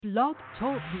Blog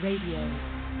Talk Radio.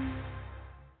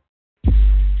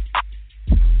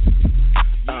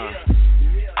 Uh,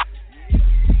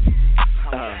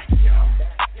 uh,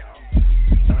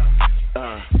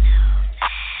 uh.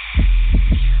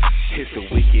 It's the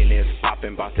weekend, it's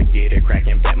poppin', bout to get it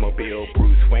crackin'. Batmobile,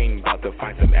 Bruce Wayne, bout to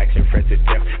find some action, fresh to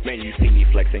death. Man, you see me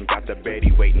flexin', got the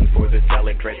Betty waiting for the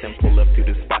salad dressing. Pull up to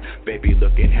the spot, baby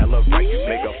looking hella right.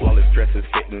 Make up flawless dresses,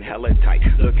 fitting hella tight.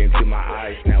 Look into my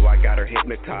eyes, now I got her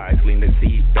hypnotized. Lean the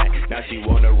seat back, now she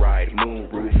wanna ride. Moon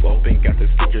roof open, got the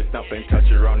speakers thumping. Touch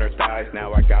her on her thighs,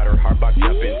 now I got her heart box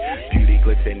jumping. Beauty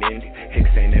glistening,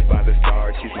 extended by the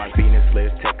stars. She's my Venus,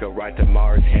 let's take a ride to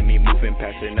Mars. Hand me moving,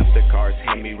 passing up the cars.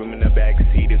 Hand me room in the back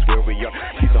seat, is where we are.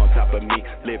 She's on top of me,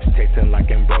 lips tasting like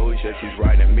ambrosia. She's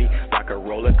riding me like a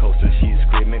roller coaster. She's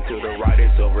screaming till the ride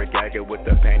is over. Gagging with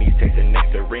the panties, tasting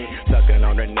nectarine. Sucking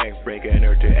on her neck, bringing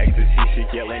her to ecstasy. She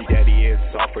yelling, daddy,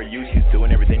 it's all for you. She's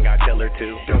doing everything I tell her to.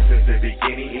 Dope since the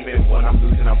beginning, even when I'm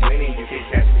losing, I'm winning. You can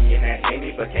catch me in that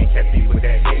Henny, but can't catch me with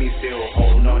that Henny. Still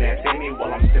holding on that Henny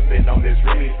while I'm sipping on this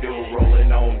Remy. Still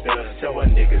rolling on dust, show a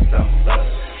nigga some love.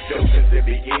 Dope since the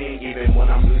beginning, even when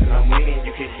I'm losing, I'm winning.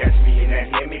 You can catch me in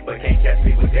that Hemi, but can't catch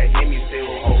me with that Hemi.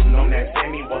 Still holding on that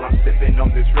Semi while I'm sipping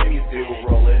on this Remy. Still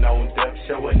rolling on dust,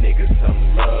 show a nigga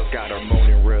some love. Got her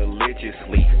moaning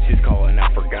religiously, she's calling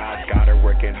out for God. Got her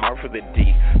working hard for the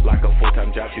D, like a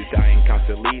full-time job. She's dying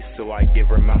constantly, so I give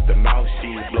her mouth to mouth.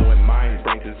 She's blowing mine,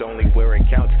 brains is only where it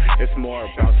counts. It's more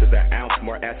about to the ounce,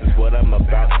 more ass is what I'm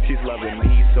about. She's loving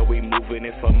me, so we moving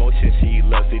in slow motion. She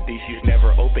loves the D, she's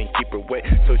never open, keep her wet,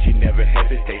 so she never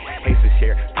hesitates. Hates to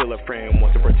share till a friend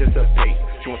wants to participate.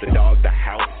 She wants the dog, the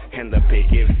house, and the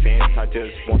picket fence. I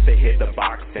just want to hit the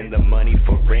box and the money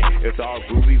for rent. It's all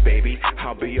groovy, baby,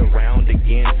 I'll be around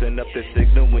again. Send up the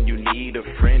signal when you need a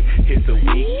friend. It's the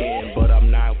weekend, but I'm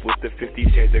not with the 50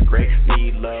 Shades of Grey.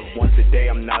 Need love once a day,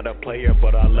 I'm not a player,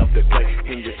 but I love to play.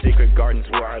 In your secret gardens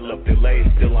where I love to lay.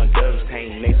 Still on Doves,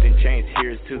 Tane, Nathan Chains.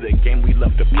 Here's to the game we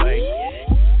love to play.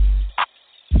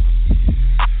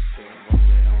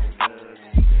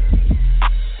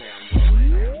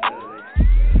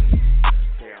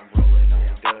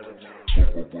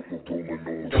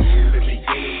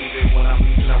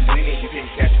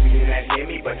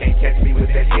 But can't catch me with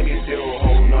that Hemi. Still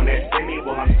holding on that Semi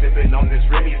while I'm sipping on this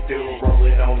Remy. Still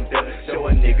rolling on dust, show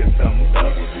a nigga some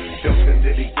love. Dope since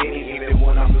the beginning, even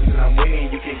when I'm losing, I'm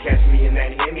winning. You can catch me in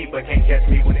that Hemi, but can't catch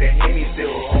me with that Hemi.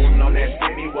 Still holding on that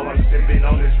Semi while I'm sipping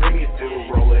on this Remy.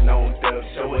 Still rolling on dust,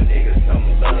 show a nigga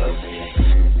some love.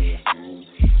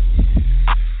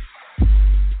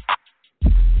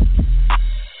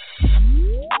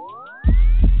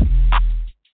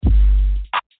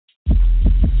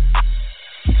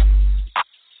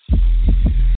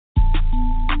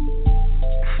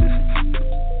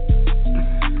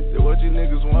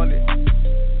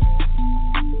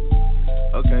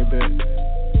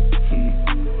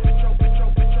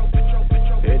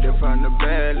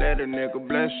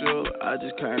 I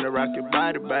just came to rock your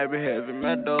body, baby, heavy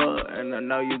metal. And I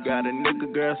know you got a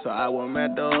nigga, girl, so I want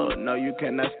metal. No, you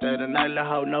cannot stay the night, la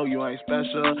hoe, no, you ain't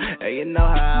special. And you know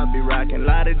how I be rocking,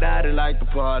 lottie-dottie like the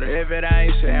party. If it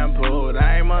ain't shampooed,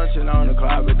 I ain't munching on the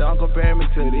carpet. Don't compare me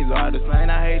to these artists, man,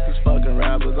 I hate these fucking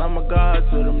rappers. I'm a god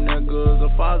to them niggas,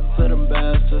 a father to them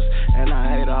bastards. And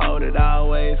I hate to hold it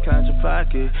always, count your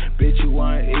pocket. Bitch, you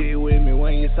wanna eat with me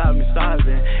when you saw me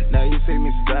starving. Now you see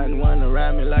me starting, wanna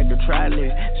ride me like a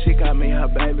trolley. She got me her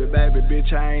baby,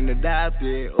 bitch, I ain't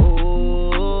adopted.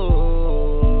 Ooh,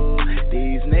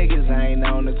 these niggas ain't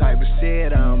on the type of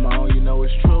shit I'm on, you know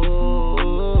it's true.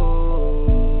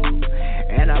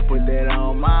 And I put that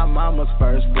on my mama's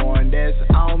firstborn, that's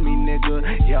on me,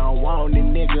 nigga. You don't want it,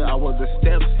 nigga. I was a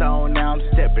stepstone, now I'm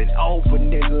stepping over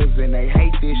niggas, and they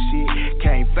hate this shit,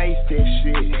 can't face this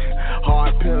shit.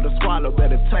 Hard pill to swallow,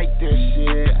 better take this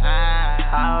shit.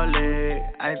 Hold it,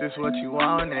 ain't this what you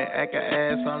wanted? Act a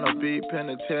ass on the beat, pin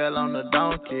a tail on the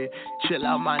donkey. Chill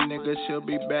out, my nigga, she'll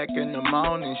be back in the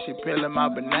morning. She peeling my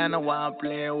banana while I'm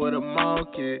playing with a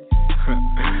monkey.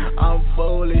 I'm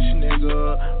foolish,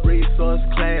 nigga. Resource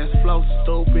class, flow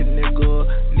stupid, nigga.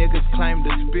 Niggas claim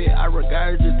to spit, I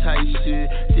regurgitate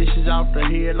shit. Dishes off the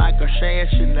head like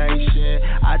assassination.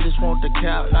 I just want the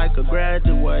cap like a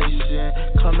graduation.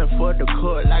 Coming for the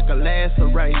court like a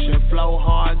laceration. Flow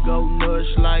hard, go nuts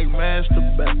like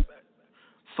masturbate.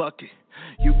 Fuck it,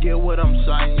 you get what I'm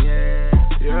saying?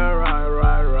 Yeah, right.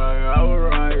 I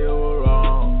was right, you were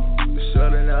wrong.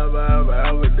 Should've never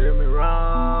ever did me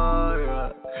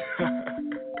wrong.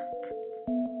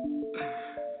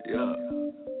 Yeah.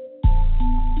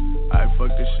 I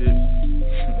fuck this shit.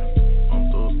 I'm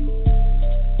through.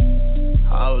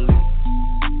 Holy.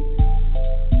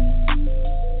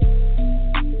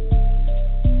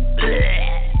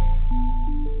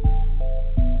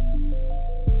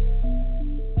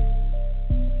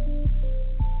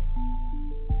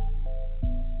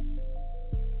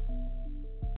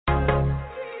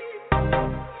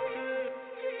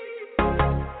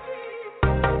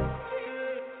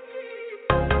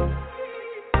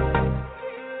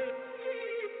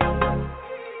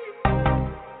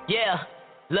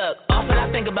 Look, often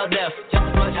I think about death, just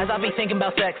as much as I be thinking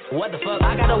about sex. What the fuck?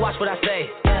 I gotta watch what I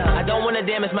say. Yeah, I don't wanna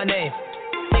damage my name.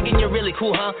 Thinking you're really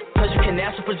cool, huh? Cause you can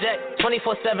astral project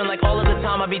 24/7 like all of the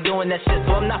time I be doing that shit.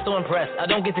 So I'm not so impressed, I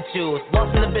don't get to choose.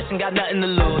 Lost in the bitch and got nothing to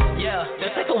lose. Yeah,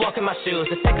 just take a walk in my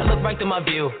shoes, just take a look right through my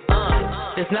view.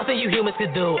 There's nothing you humans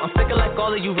could do. I'm sick of like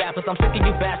all of you rappers, I'm sick of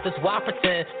you bastards. Why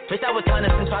pretend? Bitch out with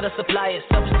kindness and try to supply it.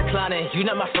 Selfish declining, you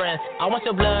not my friend. I want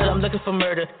your blood, I'm looking for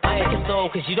murder. I ain't your soul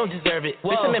cause you don't deserve it.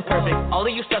 Bitch, I'm imperfect, all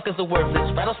of you suckers are worthless.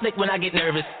 Rattlesnake when I get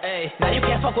nervous. Hey, now you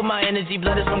can't fuck with my energy.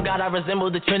 Blood is from God, I resemble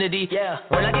the Trinity. Yeah,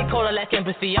 when I get cold I lack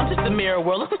empathy. I'm just a mirror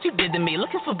world, look what you did to me.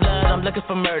 Looking for blood, I'm looking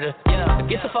for murder. Yeah,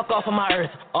 get the fuck off of my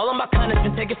earth. All of my kindness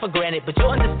been taken for granted, but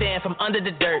you'll understand from under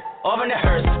the dirt or in the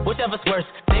hearse, whichever's worse.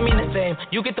 They mean the same,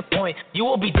 you get the point. You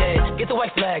will be dead, get the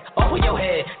white flag off of your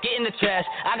head. Get in the trash,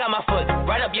 I got my foot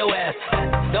right up your ass.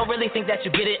 Don't really think that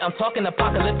you get it, I'm talking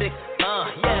apocalyptic.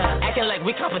 Yeah, acting like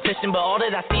we competition, but all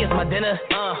that I see is my dinner.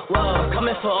 Whoa,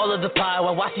 coming for all of the pie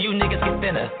while watching you niggas get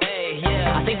thinner. Hey,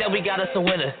 yeah, I think that we got us a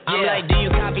winner. I'm like, do you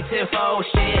copy tenfold?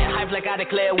 Shit, hype like I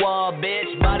declare war, bitch.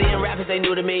 Body and rappers ain't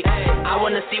new to me. Hey, I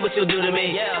wanna see what you'll do to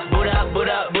me. Yeah, boot up, boot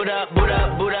up, boot up, boot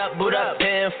up, boot up, boot up,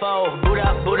 tenfold. Boot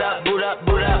up, boot up, boot up,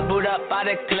 boot up, boot up. I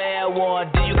declare war.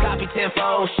 Do you copy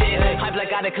tenfold? Shit, hype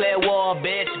like I declare war,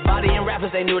 bitch. Body and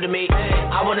rappers ain't new to me. Hey,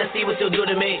 I wanna see what you'll do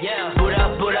to me. Yeah, boot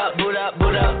up, boot up, boot up,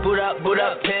 boot up, boot up, boot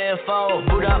up, tenfold.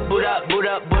 Boot up, boot up, boot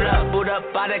up, boot up, boot up.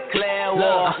 I declare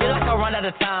war. I feel like I run out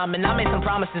of time, and I made some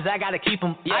promises, I gotta keep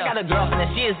them. Yeah. I got a girlfriend,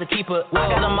 and she is the keeper. Whoa. I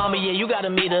got a mama, yeah, you gotta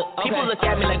meet her. Okay. People look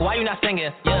at me like, why you not singing?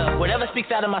 Yeah, whatever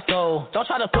speaks out of my soul. Don't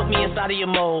try to put me inside of your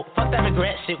mold. Fuck that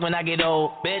regret shit when I get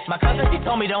old, bitch. My cousin, she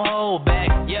told me don't hold back.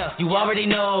 Yeah, you already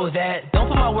know that. Don't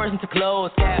put my words into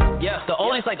closed cap. Yeah, the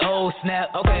oldies like, oh, snap.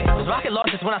 Okay, cause rocket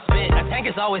launches when I spit. My tank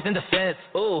is always in defense.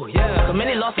 Ooh, yeah. So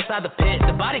many lost inside the pit.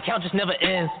 The body count just never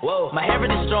ends. Whoa, my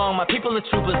heritage is strong. My people are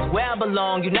troopers. Where I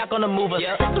belong, you're not gonna move us.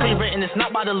 History written, it's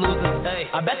not by the losers. Hey,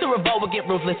 I bet the revolt would get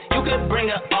ruthless. You could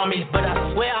bring up armies, but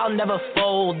I swear I'll never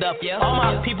fold up. Yeah, all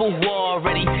my people war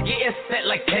already. Getting set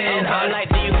like 10. Okay. I'm like,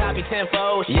 do you copy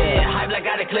tenfold? Shit, hype like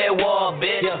I declare war,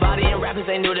 bitch. Body and rappers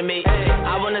ain't new to me. Hey,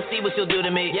 I wanna see what you'll do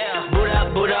to me. Yeah, boot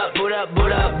up, boot up, boot up,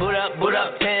 boot up, boot up, boot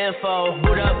up, tenfold.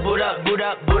 Boot up, boot up, boot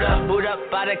up, boot up, boot up.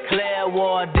 I declare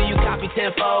war. Do you copy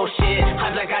tenfold? Shit,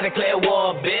 hype like I declare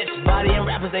war, bitch. Body and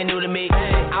rappers ain't new to me.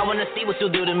 Hey, I wanna see what you'll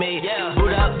do to me. Yeah,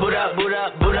 boot up, boot up, boot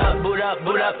up, boot up, boot up,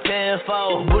 boot up,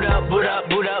 tenfold. Boot up, boot up,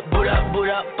 boot up, boot up, boot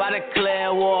up. I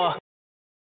declare war.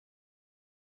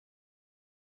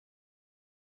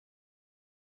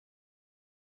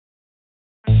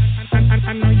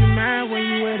 I know you mad when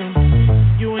you with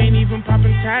him. You ain't even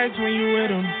popping tags when you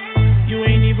with him. You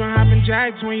ain't even hopping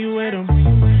jacks when you with him.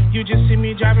 You just see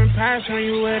me driving past when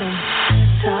you with him.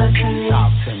 Talk to me,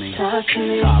 talk to me, talk to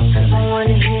me. I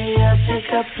wanna hear your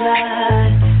pickup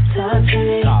line. Talk to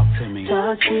me, talk to me,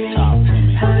 talk to me, talk to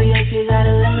me. Hurry up, you got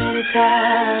a limited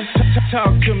time.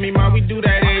 Talk to me, ma, we do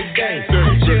that every day.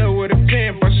 Chill with a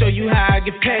pimp, I'll show you how I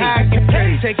get paid.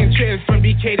 Taking trips from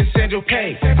BK to Central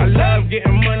Pay. I love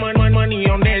getting money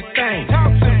on that thing.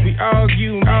 We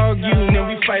argue, then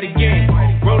we fight again.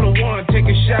 Roll a one, take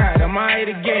a shot, I might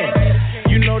again.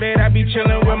 You know that I be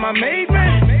chillin' with my maid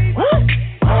man.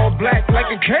 All black like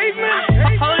a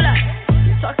caveman. Hold up,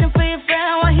 you talking for your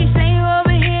friend while he saying you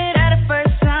over here. That the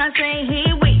first time saying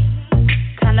he weak.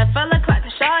 Kinda fella clock to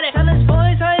short it. Tell his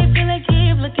boys how you feel like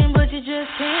keep looking, but you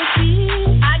just can't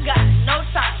see. I got no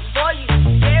time, boy, you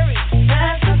scary.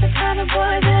 That's not the kind of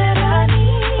boy that I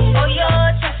need. Oh,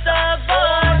 you're just a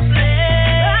boy,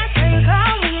 play. I say you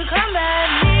call when you come at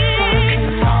me.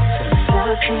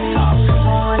 Talk to me, talk to me. I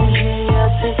wanna hear your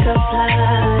pickup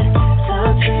line.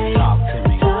 Talk to me, talk to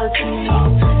me, talk to me.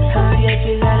 Hurry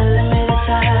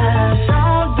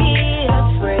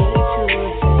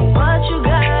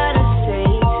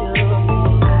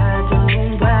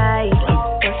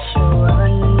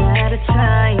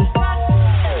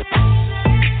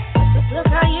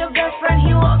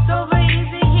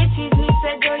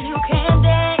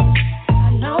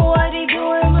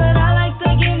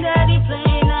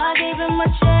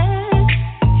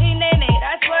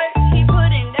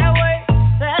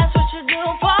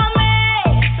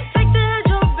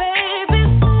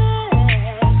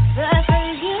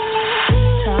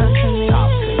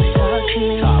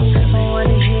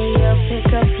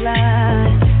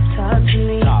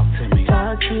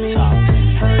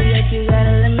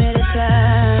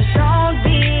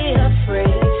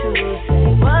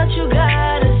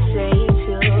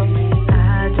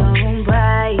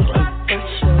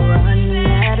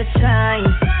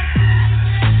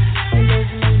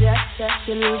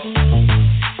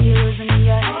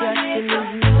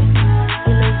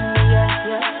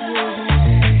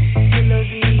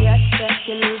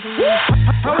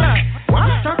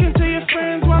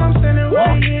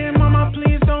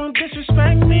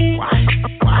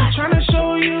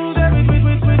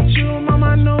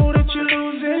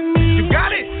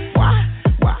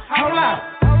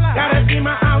Nike,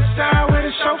 my outside with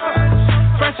a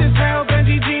chauffeur. Fresh as hell,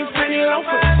 Benji jeans, penny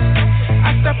loafers.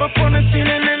 I step up on the scene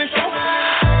and then it's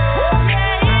over.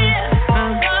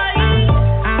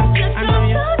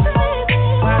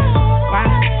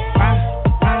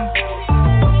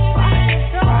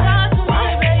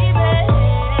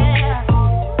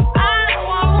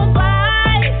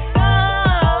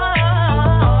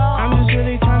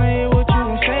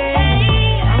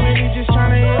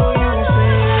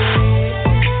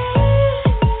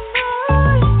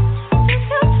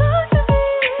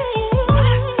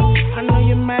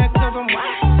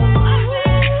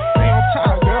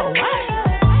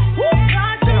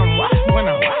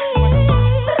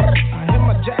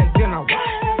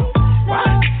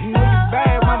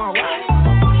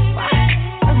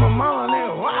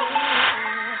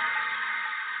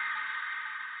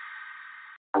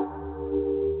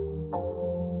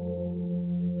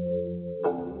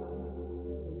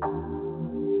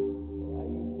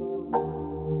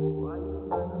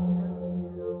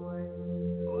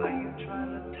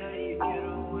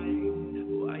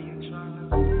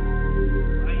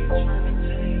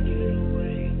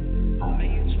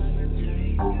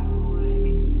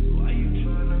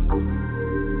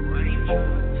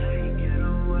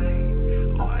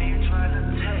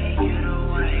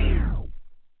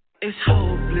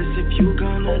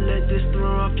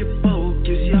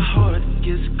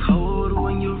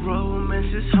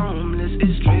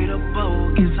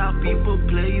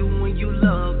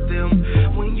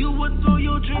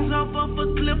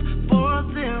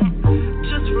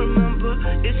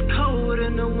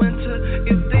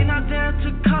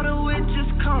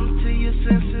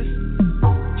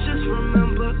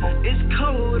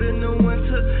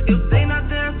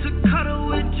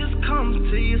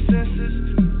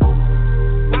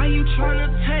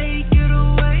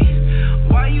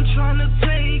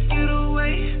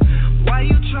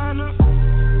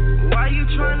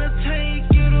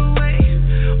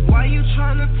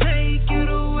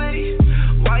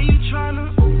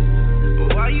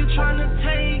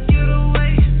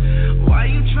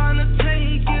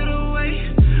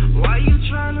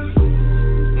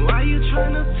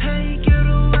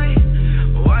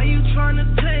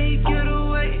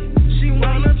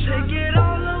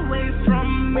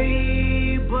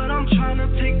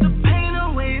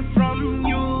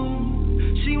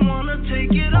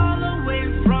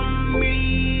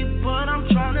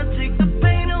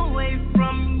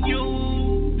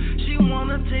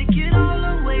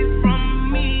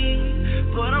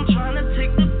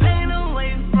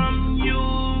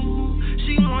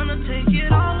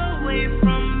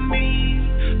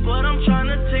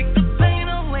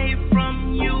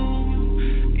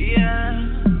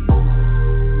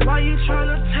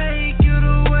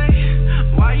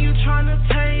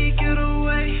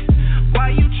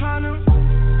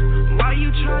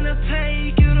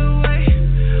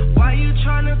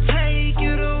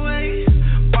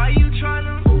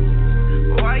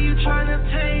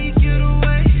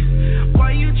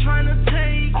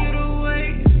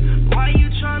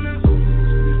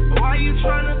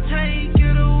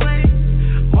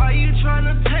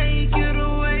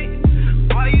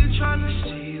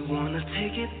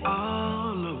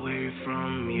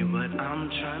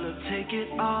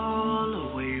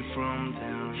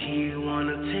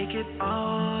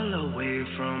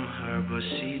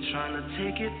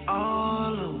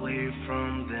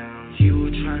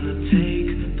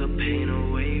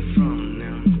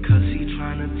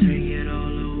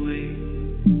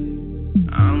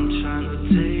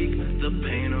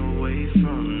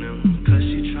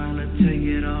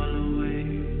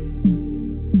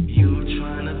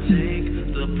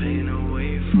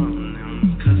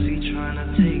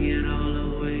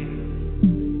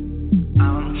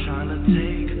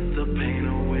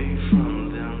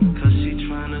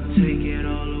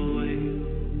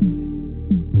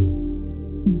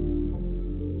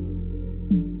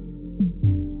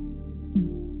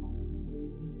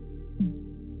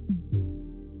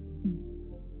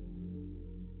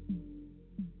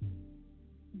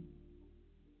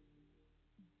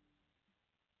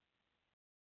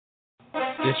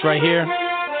 This right here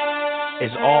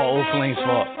is all Old Flame's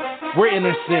fault. We're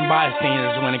innocent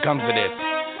bystanders when it comes to this.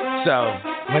 So,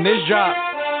 when this drops,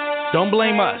 don't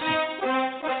blame us.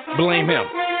 Blame him.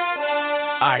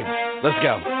 Alright, let's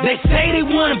go. They say they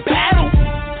want a battle.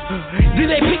 Then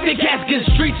they pick their cats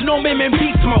against streets, no man in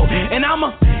beast mode. And I'm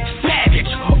a savage,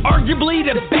 arguably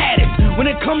the baddest when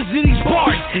it comes to these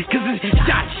bars. Cause it's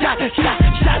shot, shot, shot,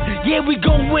 shot. Yeah, we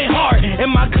gon' win hard. In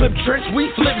my clip tricks, we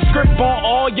flip script on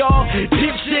all y'all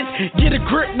dipshits. Get a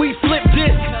grip, we flip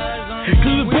this.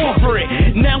 Cause we born for it.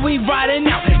 Now we riding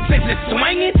out. Since it's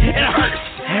swinging and it hurts.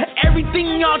 Every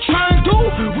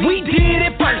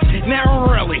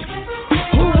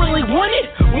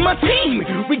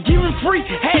free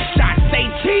headshot, say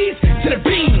cheese to the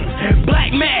beam.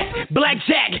 Black mask, black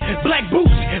jack, black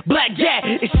boots, black gat.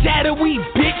 It's shadowy,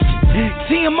 bitch.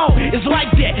 TMO is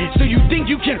like that. So you think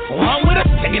you can run with us?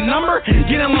 Take a number,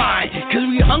 get in line, cause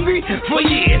we hungry for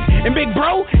years. And Big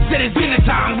Bro said it's dinner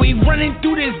time. We running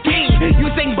through this game. You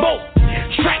think boat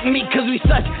track me cause we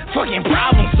such fucking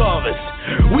problem solvers.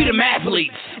 We them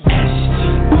athletes.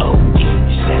 S-T-O-E,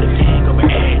 shadow gang over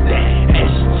everything.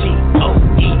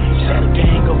 S-T-O-E, shadow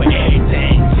gang over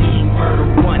everything. Team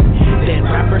Murder One, dead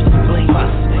rappers blame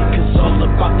us, cause all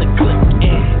about the clip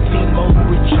and T-Mo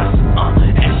we trust.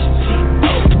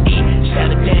 S-T-O-E,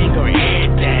 shadow gang over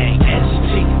everything.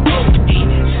 S-T-O-E,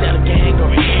 shadow gang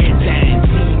over everything.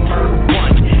 Team Murder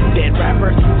One, dead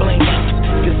rappers blame us,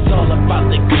 cause all about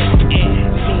the clip and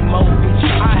T-Mo we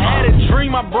trust. I had a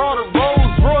dream, I brought a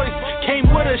Rolls Royce. Came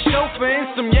with a chauffeur and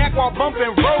some yak while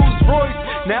bumping Rolls Royce.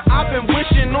 Now I've been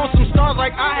wishing on some stars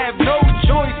like I have no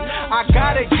choice. I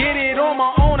gotta get it on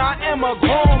my own, I am a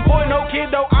grown boy. No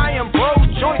kid though, I am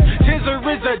pro-choice. Tizzer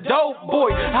is a dope boy.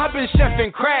 I've been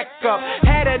chefing crack up.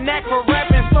 Had a knack for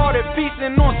rapping, started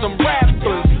feasting on some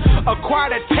rappers.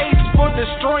 Acquired a taste for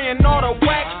destroying all the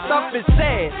whack stuff. It's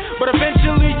sad, but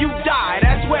eventually you die.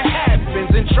 That's what happens.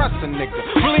 And trust a nigga,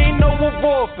 really ain't no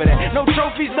reward for that. No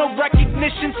trophies, no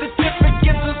recognition,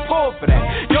 certificates is poor for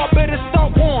that. Y'all better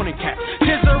start warning cats.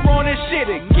 Tizzer on this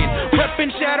shit again.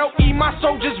 Reppin' Shadow E, my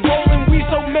soldiers rolling. We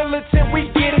so militant,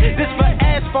 we get it. This for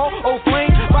asphalt, old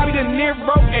flame, Bobby De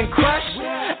Niro and Crush.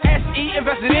 SE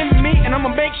invested in me, and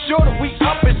I'ma make sure that we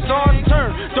up. It's our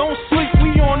turn. Don't sleep,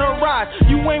 we on a rise.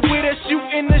 You ain't with us, you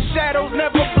in the shadows,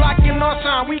 never blocking our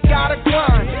time. We gotta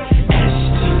climb.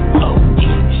 S-T-O-E,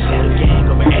 shadow gang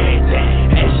over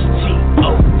everything.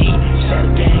 S-T-O-E,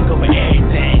 shadow gang over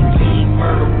everything. Team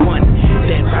Murder One,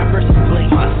 dead rappers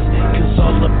blame us, cause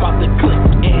all about the clip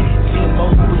and T-Mo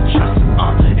we trust.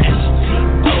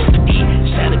 S-T-O-E,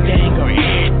 shadow gang over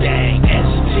everything.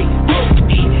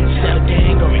 S-T-O-E, shadow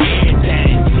gang over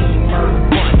everything. Team Murder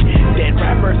One, dead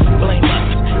rappers blame us,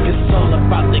 cause all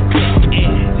about the clip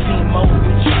and T-Mo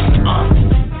we trust.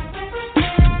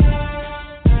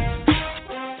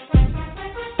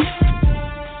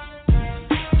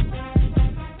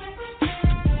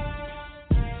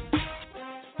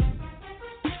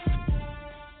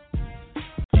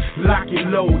 Lock and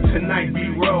load, tonight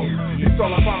we roll. It's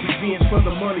all about revenge for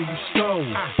the money you stole.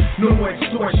 No more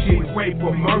extortion, rape,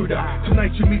 or murder.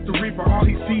 Tonight you meet the reaper, all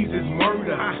he sees is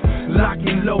murder. Lock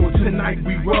and load, tonight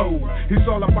we roll. It's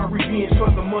all about revenge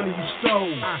for the money you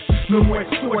stole. No more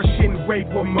extortion, rape,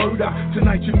 or murder.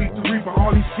 Tonight you meet the reaper,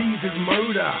 all he sees is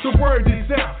murder. The word is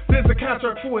out, there's a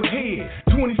contract for his head.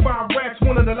 25 racks,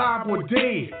 one of the alive or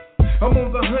dead. I'm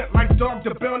on the hunt like Dog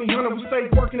the Bounty Hunter. We stay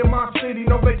working in my city,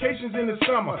 no vacations in the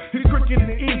summer. He's crooked and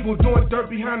evil, doing dirt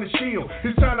behind the shield.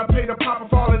 It's time to pay the papa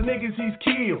for all the niggas he's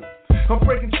killed. I'm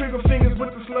breaking trigger fingers with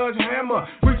the sludge hammer.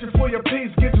 Reaching for your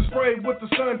piece, get you sprayed with the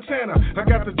sun tanner. I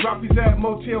got the droppies at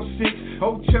Motel 6.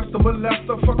 Old Chester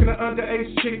molester, fucking an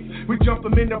underage chick. We jumped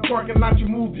him in the parking lot, you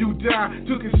move, you die.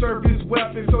 Took his service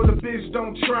weapon so the bitch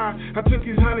don't try. I took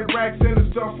his 100 racks in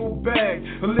his duffel bag.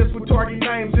 A list with target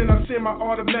names and I sent my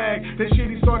automatic. That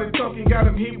shit he started talking, got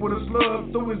him hit with a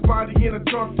slug. Threw his body in a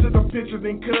trunk, took a picture,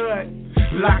 then cut.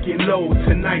 Lock and load,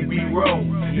 tonight we roll.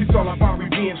 It's all about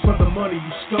revenge for the money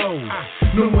you stole.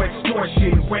 No more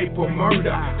extortion, rape, or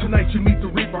murder. Tonight you meet the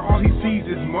reaper, all he sees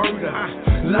is murder.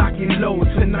 Lock and load,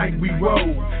 tonight we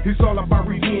roll. It's all about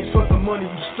revenge for the money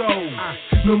you stole.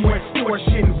 No more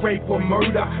extortion, rape, or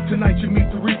murder. Tonight you meet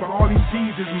the reaper, all he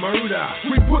sees is murder.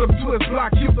 We put up to his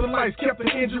block, kept the lights, kept the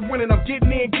engine running. I'm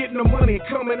getting in, getting the money,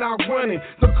 coming out running.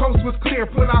 The coast was clear,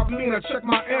 put out Lena, check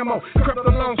my ammo. Crept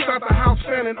alongside the house,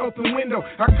 fan and open window.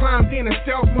 I climbed in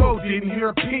stealth mode, didn't hear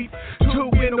a peep.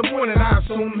 2 in the morning, I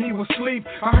assumed he was asleep.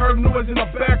 I heard noise in the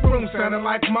back room, sounded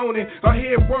like moaning. I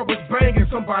heard what was banging,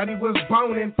 somebody was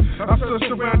boning. I searched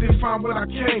around and found what I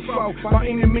came for. By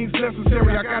any means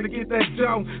necessary, I gotta get that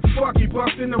dough. Fuck, he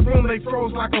bust in the room, they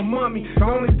froze like a mummy. The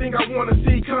only thing I wanna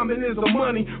see coming is the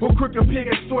money. Or crooked pig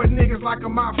extort niggas like a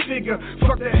mob figure.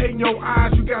 Fuck that hate in your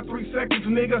eyes, you got 3 seconds,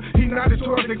 nigga. He nodded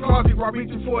towards the closet while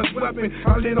reaching for his weapon.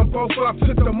 I lit them both up,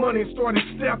 took the money and started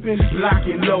stepping. Lock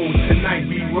and load, tonight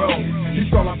we roll.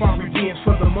 It's all about revenge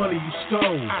for the money you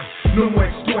stole. No more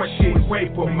extortion,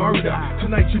 rape, or murder.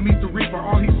 Tonight you meet the reaper,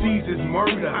 all he sees is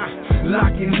murder.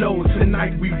 Lock and load,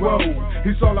 tonight we roll.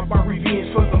 It's all about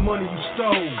revenge for the money you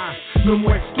stole. No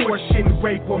more extortion,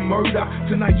 rape, or murder.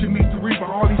 Tonight you meet the reaper,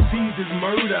 all he sees is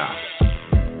murder.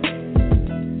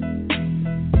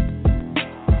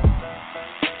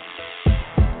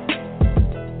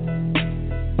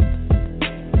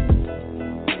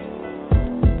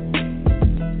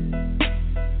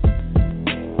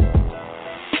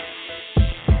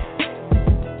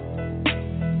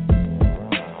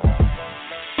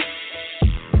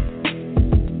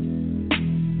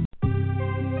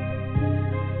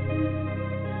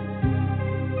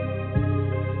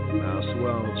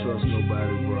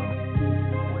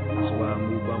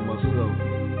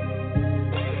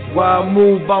 Why I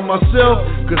move by myself?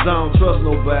 Cause I don't trust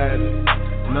nobody.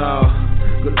 Nah,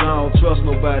 cause I don't trust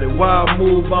nobody. Why I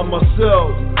move by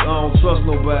myself? I don't trust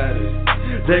nobody.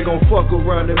 They gon' fuck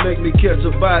around and make me catch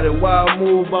a body. Why I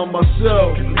move by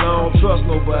myself? Cause I don't trust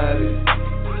nobody.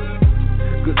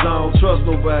 Cause I don't trust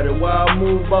nobody. Why I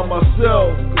move by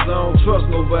myself? Cause I don't trust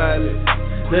nobody.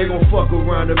 They gon' fuck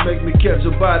around and make me catch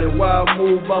a body. Why I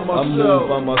move by myself? I move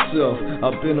by myself.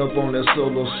 I've been up on that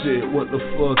solo shit. What the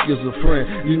fuck is a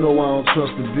friend? You know I don't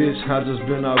trust a bitch. I just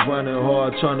been out grinding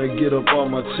hard trying to get up all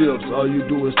my chips. All you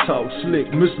do is talk slick.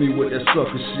 Miss me with that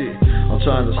sucker shit. I'm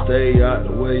trying to stay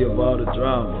out the way of all the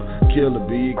drama. Kill or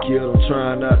be killed, I'm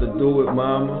trying not to do it,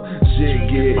 mama. Shit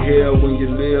get hell when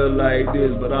you live like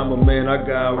this. But I'm a man, I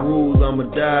got rules, I'ma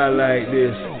die like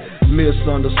this.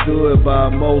 Misunderstood by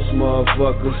most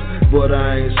motherfuckers, but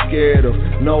I ain't scared of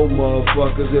no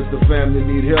motherfuckers. If the family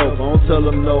need help, I don't tell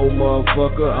them no,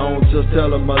 motherfucker. I don't just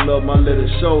tell them I love my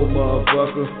little show,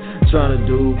 motherfucker. Trying to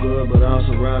do good, but I'm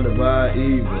surrounded by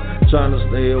evil. Trying to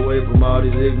stay away from all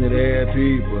these ignorant ass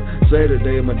people. Say that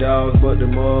they my dogs, but the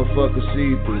motherfuckers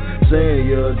see through. Saying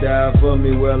you'll die for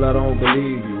me, well I don't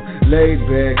believe you. Laid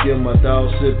back in my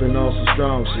thoughts, sipping on some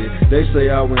strong shit. They say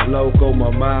I went loco,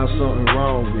 my mind something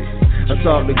wrong with it. I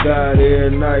talk to God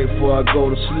every night before I go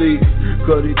to sleep.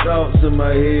 Cause these thoughts in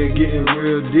my head getting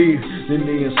real deep. Then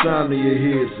the insomnia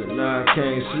hits and now I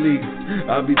can't sleep.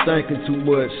 I be thinking too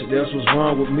much, that's what's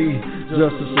wrong with me.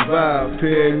 Just to survive,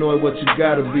 paranoid what you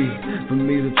gotta be. For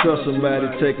me to trust somebody,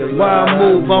 take a Why I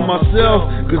move by myself?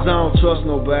 Cause I don't trust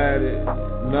nobody.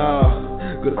 Nah.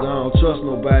 Cause I don't trust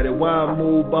nobody. Why I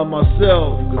move by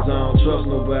myself? Cause I don't trust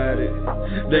nobody.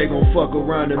 They gon' fuck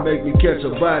around and make me catch a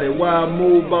body. Why I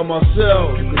move by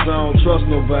myself? Cause I don't trust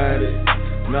nobody.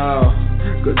 Nah,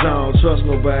 cause I don't trust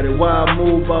nobody. Why I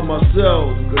move by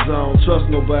myself? Cause I don't trust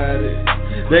nobody.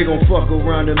 They gon' fuck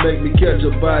around and make me catch a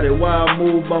body. Why I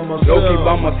move by myself? Low-key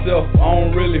by myself, I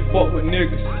don't really fuck with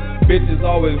niggas. Bitches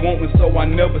always want me, so I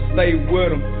never stay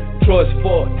with them. Trust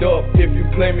fucked up, if you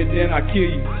play me then I kill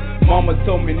you. Mama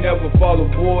told me never follow,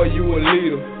 boy, you a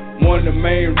leader. One of the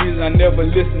main reasons I never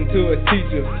listen to a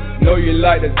teacher. Know you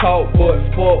like to talk, but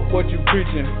fuck what you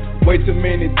preaching. Way too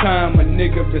many times a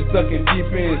nigga been stuck in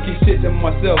deep ends. Keep shit to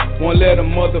myself, won't let a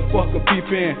motherfucker peep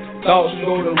in. Thoughts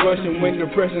go to rushing when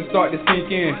depression start to sink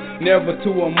in. Never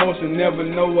too emotional, never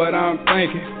know what I'm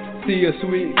thinking. See a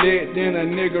sweet lit, then a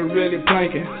nigga really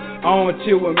planking. I don't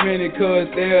chill with many cause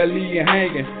they'll leave you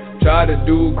hanging. Try to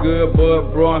do good, but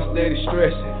bro, I'm steady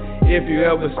stressing. If you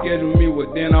ever schedule me,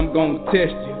 well then I'm gon'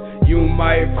 test you. You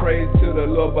might pray to the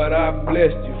Lord, but I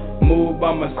blessed you. Move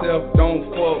by myself, don't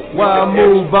fuck. Why I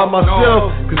move by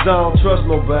myself? Cause I don't trust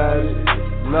nobody.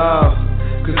 Nah,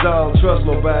 cause I don't trust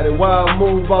nobody. Why I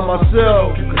move by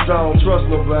myself? Cause I don't trust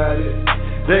nobody.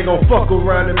 They gon' fuck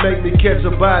around and make me catch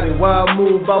a body. Why I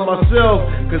move by myself?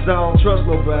 Cause I don't trust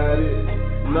nobody.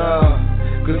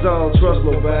 Nah, cause I don't trust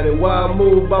nobody. Why I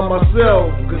move by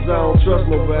myself? Cause I don't trust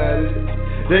nobody.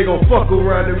 They gon' fuck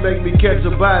around and make me catch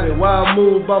a body. Why I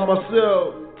move by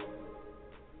myself?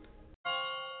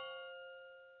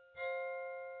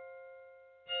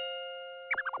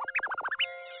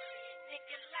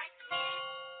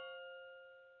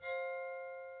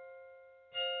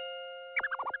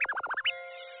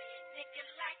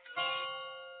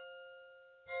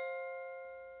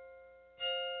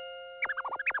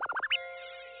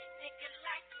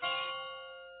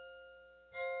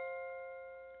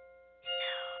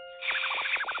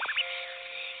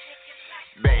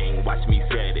 Bang, watch me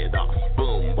set it off.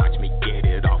 Boom, watch me get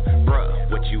it off.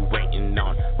 Bruh, what you waiting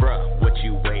on? Bruh, what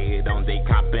you waiting on? They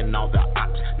copping all the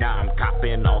ops. Now I'm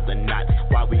copping all the knots.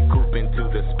 While we cooping to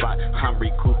the spot, I'm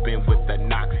recouping with the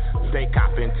knocks. They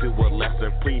copping to a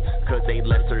lesser plea, cause they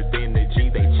lesser than the G.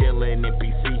 They chillin' in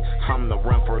PC. I'm the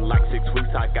run for like 6 weeks.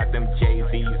 I got them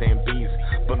Jay-Z's and B's.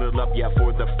 Bundled up, yeah,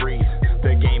 for the freeze.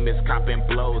 The game is copping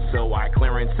blows, so I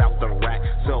clearance out the rack.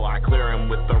 So I clear him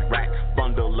with the rack.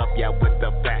 Bundle up, yeah, with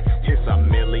the back. It's a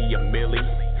milli.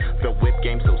 The whip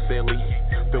game so silly.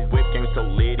 The whip game so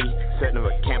litty. Setting up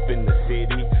a camp in the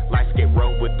city. Lights get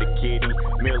rolled with the kitty.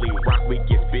 Millie rock, we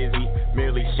get busy.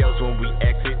 Millie shows when we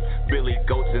exit. Billy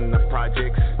goats in the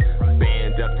projects.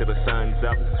 Band up till the sun's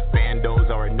up. Bandos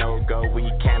are a no-go. We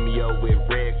cameo with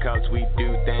red cups. We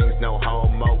do things, no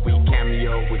homo. We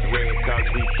cameo with red cups.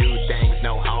 We do things,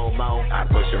 no homo. I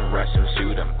push 'em, rush 'em,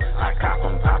 shoot 'em. I cop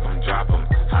 'em, pop 'em, drop 'em.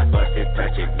 I bust it,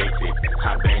 touch it, mix it.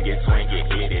 I bang it, swing it,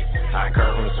 hit it. I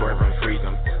curve 'em, swerve 'em, freeze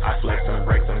 'em. I flex 'em,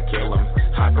 break 'em, kill 'em.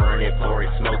 I burn it, pour it,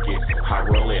 smoke it. I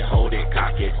roll it, hold it,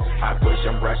 cock it. I push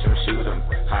 'em, rush 'em, shoot 'em.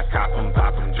 I cop 'em,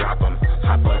 pop 'em, drop 'em.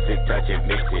 I bust it, touch it,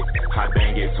 mix it. I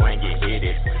bang it, swing it, hit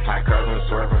it. I curve 'em,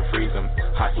 swerve 'em, freeze 'em.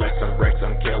 I flex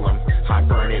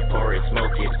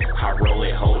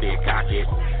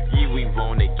Yeah, we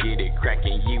wanna get it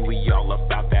crackin', yeah, we all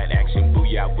about that action.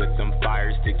 Booyah with them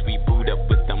fire sticks, we boot up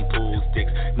with them pool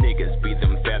sticks. Niggas be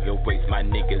them featherweights, my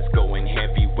niggas going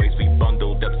heavyweights. We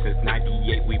bundled up since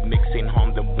 98, we mixing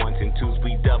home them ones and twos.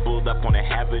 We doubled up on a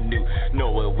avenue,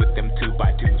 Noah with them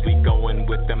 2x2s. We going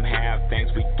with them half things,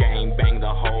 we gang bang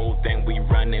the whole thing. We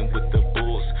running with the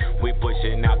bulls, we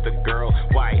pushing out the girl.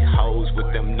 White hoes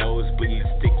with them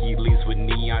nosebleeds, sticky leaves with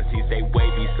neon seats. They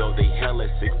wavy, so they hella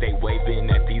sick. They waving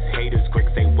at these haters quick.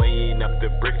 They weighing up the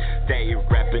bricks, they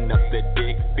wrapping up the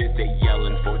dick. Bitch, they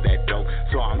yelling for that dope,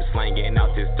 so I'm slanging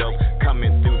out this dope.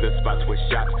 Coming through the spots with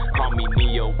shots, call me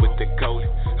Neo with the code.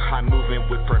 I'm moving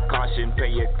with precaution,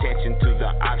 pay attention to the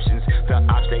options. The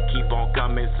ops, they keep on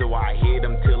coming, so I hit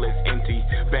them till it's empty.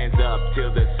 Bands up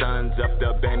till the sun's up,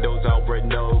 the bandos over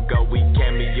no go. We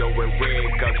cameo with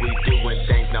red, cause we doing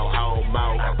things no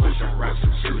homo. I push them, rush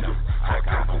them, shoot them. I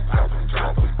got them, pop them,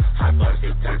 drop them. I bust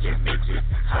it, touch it, mix it.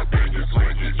 I bang it,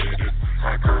 swing it, hit it.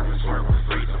 I curve and swerve and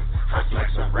freeze them. I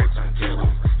flex them, wreck them, kill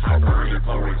them. I burn it,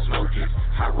 pour it, smoke it.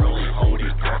 I roll it, hold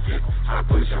it, cock it. I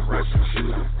push them, rush them,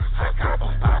 shoot them. I cop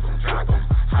them, pop them, drop them.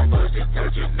 I bust it,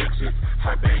 touch it, mix it.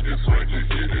 I bang it, swing it,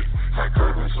 hit it. I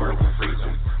curve and swerve and freeze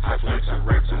them. I flex them,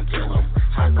 wreck them, kill them.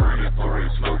 I burn it, pour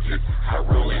it, smoke it. I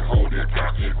roll it, hold it,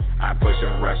 cock it. I push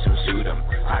them, rush them, shoot them.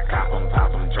 I cop them,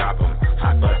 pop them, drop them.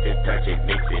 I bust it, touch it,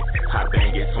 mix it. I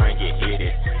bang it, swing it, hit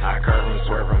it. I curve them,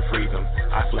 swerve them, freeze them.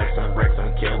 I flex them, wreck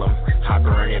them, kill them. I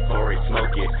burn it, pour it,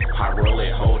 smoke it. I roll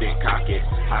it, hold it, cock it.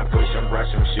 I push them,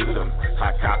 rush them, shoot them.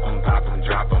 I cop them, pop them,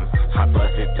 drop them. I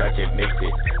bust it, touch it, mix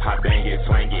it. I bang it,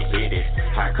 swing it, hit it.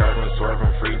 I curve them, swerve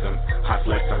them, freeze them. I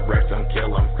flex them, wreck them,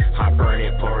 kill them. I burn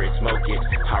it, pour it, smoke it.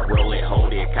 I roll it,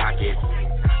 hold it, cock it.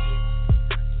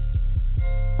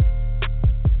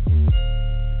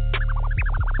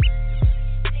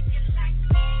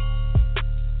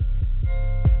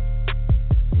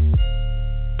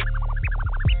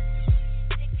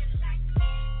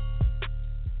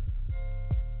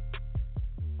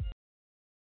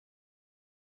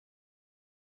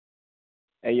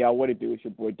 Hey, y'all, what it do? It's your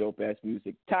boy Dope Ass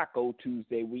Music. Taco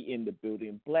Tuesday, we in the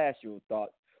building. Blast your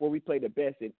thoughts, where we play the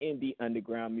best in indie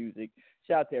underground music.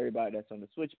 Shout out to everybody that's on the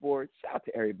switchboard. Shout out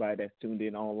to everybody that's tuned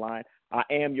in online. I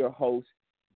am your host,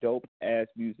 Dope Ass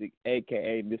Music,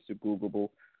 a.k.a. Mr.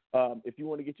 Googleable. If you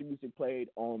want to get your music played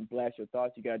on Blast Your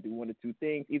Thoughts, you got to do one of two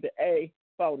things. Either A,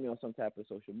 follow me on some type of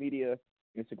social media,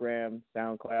 Instagram,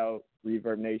 SoundCloud,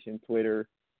 Reverb Nation, Twitter,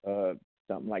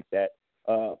 something like that.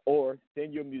 Or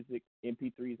send your music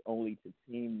MP3s only to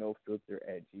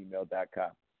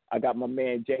teamnofilter@gmail.com. I got my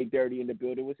man Jay Dirty in the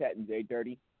building. What's happening, Jay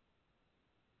Dirty?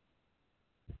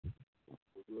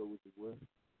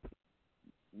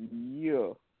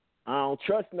 Yeah. I don't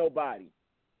trust nobody.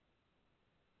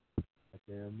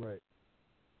 Damn right.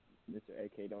 Mr.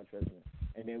 AK don't trust me.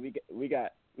 And then we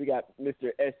got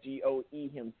Mr.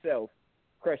 SGOE himself,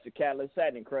 Crush the Catalyst.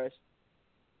 Satin Crush.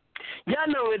 Y'all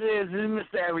know it is. It's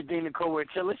Mr. Everything, the co-work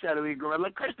chiller, shadowy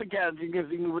gorilla. Crush the Catalyst, you can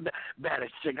see me with the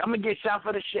baddest chick. I'm going to get shot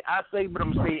for the shit I say, but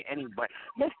I'm going to say it anyway.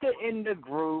 Mr. In the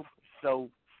Groove, so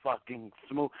fucking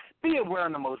smooth. Be aware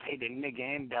I'm the most hated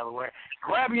nigga in Delaware.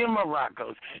 Grab your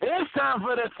Moroccos. It's time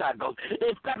for the tacos.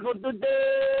 It's Taco Today.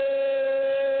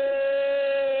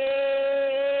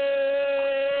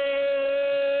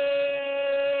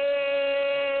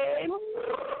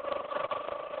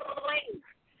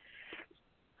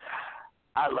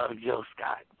 I love Jill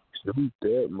Scott. Shoot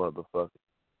that motherfucker.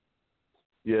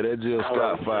 Yeah, that Jill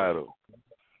Scott fire though.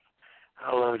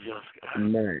 I love Jill Scott.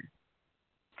 Man.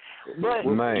 But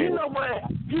you know what?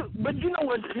 You know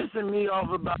what's pissing me off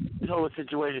about this whole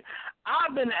situation?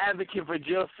 I've been an advocate for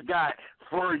Jill Scott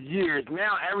for years.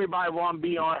 Now everybody want to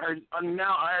be on her.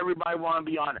 Now everybody want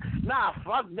to be on her. Nah,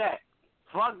 fuck that.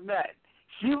 Fuck that.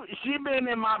 She been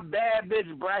in my bad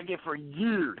bitch bracket for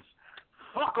years.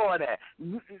 Fuck all that.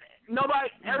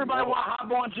 Everybody want to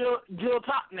hop on Jill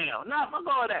top now. Nah, fuck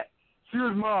all that. She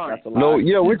was mine. No,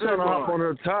 yeah, we're trying to hop on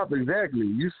her top, exactly.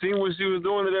 You seen what she was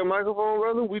doing to that microphone,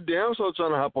 brother? We damn sure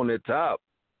trying to hop on that top.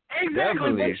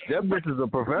 Exactly. Definitely. That bitch is a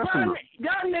professional.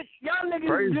 Y'all niggas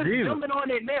Praise just Jesus. jumping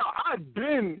on it now. I've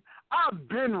been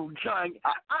trying.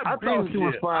 I thought she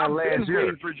was fine last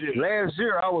year. Last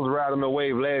year, I was riding the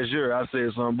wave last year. I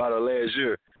said something about her last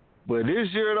year. But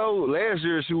this year, though, last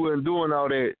year she wasn't doing all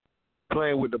that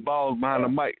playing with the balls behind the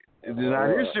mic. Now,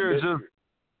 this year just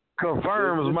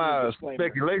confirms my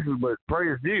speculations, but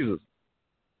praise Jesus.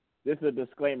 This is a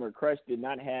disclaimer. Crush did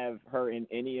not have her in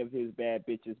any of his bad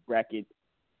bitches brackets.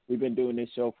 We've been doing this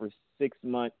show for 6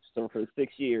 months, so for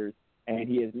 6 years, and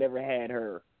he has never had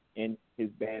her in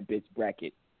his bad bitch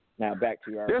bracket. Now back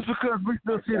to our. That's because we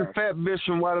still see the fat bitch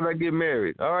from Why Did I Get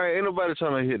Married? All right, ain't nobody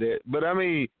trying to hear that. But I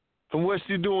mean, from what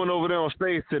she doing over there on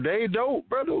stage today, dope,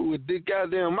 brother, with the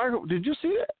goddamn micro. Did you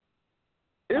see that?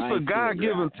 It's a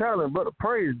God-given talent, brother.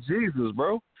 Praise Jesus,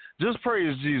 bro. Just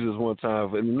praise Jesus one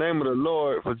time. In the name of the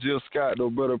Lord for Jill Scott, though,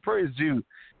 brother. Praise Jesus.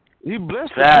 He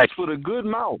blessed her with a good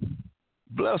mouth.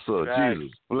 Bless her,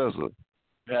 Jesus. Bless her.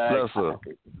 Bless her.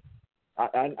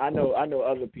 I know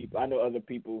other people. I know other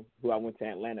people who I went to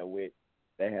Atlanta with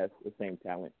that has the same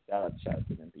talent. Shout out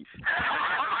to them people.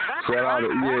 Shout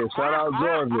out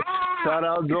Georgia. Shout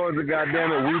out Georgia,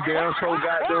 goddamn it.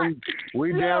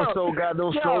 We damn so got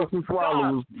those strokes and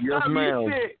swallows. Yes,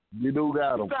 ma'am. You do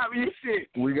got them. Stop your shit.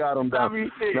 We got them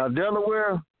down. Now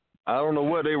Delaware, I don't know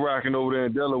what they rocking over there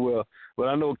in Delaware, but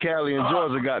I know Cali and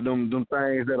Georgia got them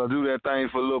things that'll do that thing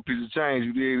for a little piece of change.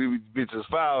 You did bitches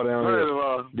foul down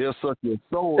here. They'll suck your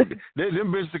soul. Them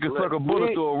bitches can suck a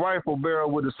bullet through a rifle barrel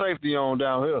with the safety on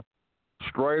down here.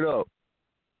 Straight up.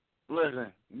 Listen,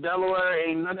 Delaware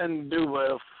ain't nothing to do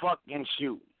but fucking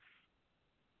shoot.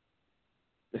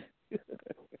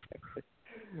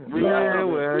 We got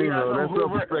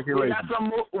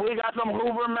some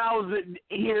Hoover mouths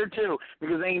here too,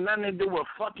 because ain't nothing to do with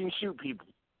fucking shoot people.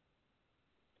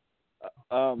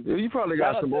 You probably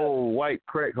got some old white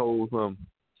crack holes.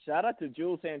 Shout out to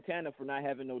Jules Santana for not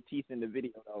having no teeth in the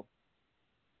video, though.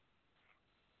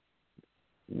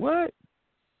 What?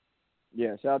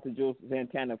 Yeah, shout out to Jules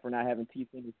Santana for not having teeth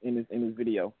in his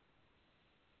video.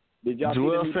 Did y'all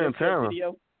Joel see the Santana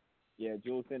video? Yeah,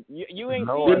 Jules Santana. You ain't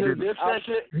seen this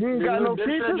shit? He ain't got no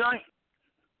teeth.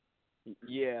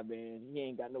 Yeah, man, he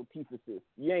ain't got no teeth assist.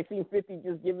 You ain't seen 50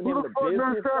 just giving Who him the the fuck business.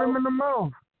 done shot him in the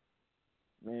mouth?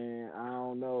 Man, I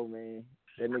don't know, man.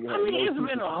 That nigga I mean, it's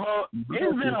been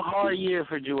a hard year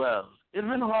for Joel. It's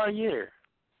been a hard year.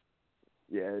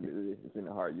 Yeah, it's been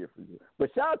a hard year for you.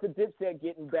 But shout out to Dipset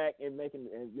getting back and making, you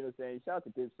know what I'm saying? Shout out to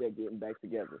Dipset getting back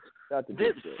together. Shout out to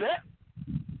Dipset.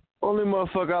 Only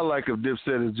motherfucker I like of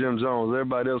Dipset is Jim Jones.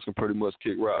 Everybody else can pretty much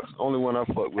kick rocks. Only one I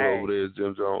fuck with over there is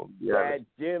Jim Jones. That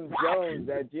Jim Jones,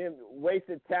 that Jim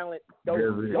wasted talent. Go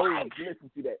listen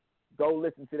to that. Go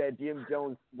listen to that Jim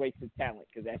Jones wasted talent,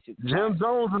 because that shit's Jim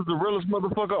Jones is the realest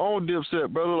motherfucker on Dipset,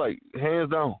 brother. Like,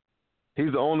 hands down.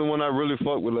 He's the only one I really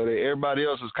fuck with. Like, everybody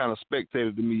else is kind of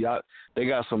spectator to me. They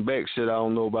got some back shit I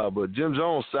don't know about, but Jim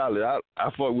Jones solid. I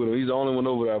fuck with him. He's the only one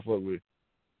over there I fuck with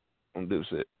on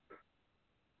Dipset.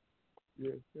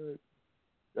 Yeah, good.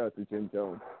 Shout out to Jim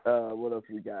Jones. What else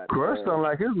we got? Crush sound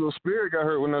like his little spirit got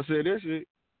hurt when I said that shit.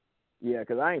 Yeah,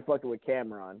 because I ain't fucking with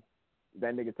Cameron.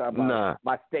 That nigga talking about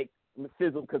my steak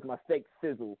sizzle because my steak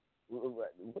sizzle.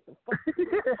 What the fuck?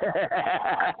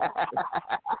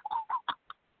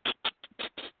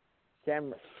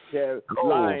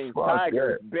 Lions,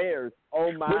 tigers, bears.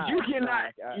 Oh my! But you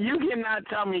cannot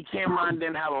tell me Cameron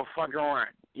didn't have a fucking run.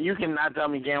 You cannot tell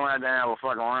me Cameron didn't have a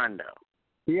fucking run though.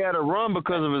 He had a run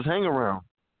because of his hang around.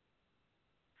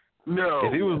 No.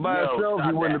 If he was by himself,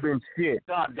 he wouldn't have been shit.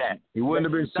 Stop that. He wouldn't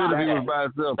have been shit if he was by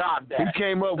himself. Stop that. He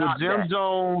came up with Jim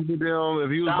Jones with them. If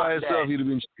he was by himself, he'd have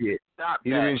been shit.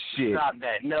 He'd have been shit. Stop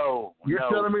that. No. You're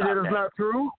telling me that it's not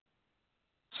true?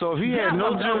 So if he had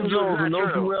no Jim Jones and no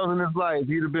Joel in his life,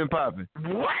 he'd have been popping.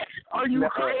 What? Are you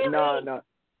crazy? No.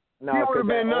 He would have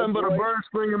been nothing but a bird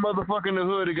slinging motherfucker in the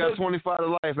hood that got 25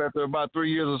 to life after about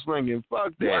 3 years of slinging.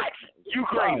 Fuck that. What? You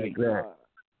crazy?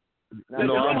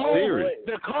 No, I'm serious.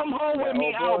 The Come Home With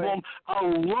Me album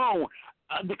alone.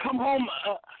 The Come Home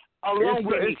alone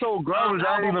with me. It's so garbage.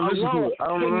 I didn't even listen to it. I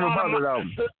don't know nothing about that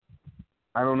album.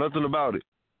 I know nothing about it.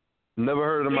 Never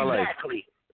heard it in my life. Exactly.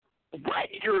 What?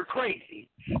 You're crazy.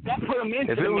 That put him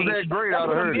into if it was that great, I'd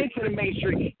have heard it. Into the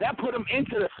mainstream. That put him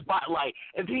into the spotlight.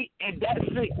 If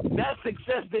that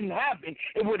success didn't happen,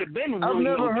 it would have been. I've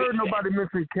never heard nobody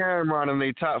mention Cameron in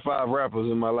their top 5 rappers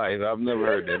in my life. I've never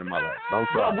heard that in my life. I'm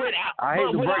sorry. I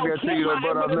hate to break that to you, though,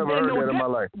 but I've never heard that in my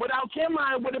life. Without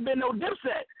Cameron, it would have been no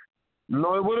Dipset.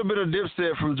 No, it would have been a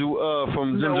Dipset from Jim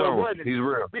Jones. He's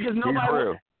real. Because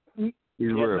nobody.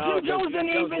 He's real. Jim Jones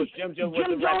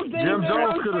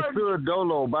could have stood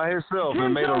dolo by himself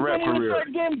and made a rap career.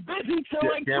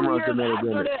 Cameron could have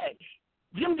done it.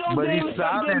 Jim Jones but he's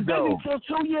solid though. Until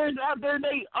 2 years after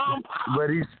they But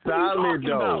he's solid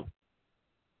though.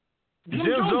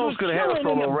 Jim Jones could have had a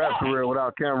solo rap career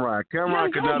without Cameron.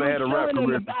 Cameron could not have had a rap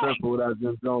career successful without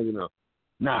Jim Jones. You know,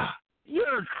 nah.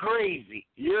 You're crazy.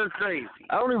 You're crazy.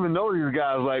 I don't even know these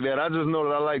guys like that. I just know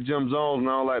that I like Jim Jones and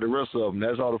I don't like the rest of them.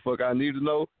 That's all the fuck I need to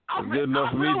know. It's good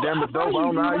enough for me. Damn it, dope. I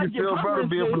don't know how you feel, brother,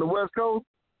 being from the West Coast.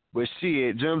 But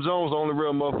shit, Jim Jones the only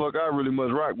real motherfucker I really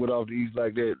must rock with off the East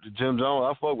like that. Jim Jones,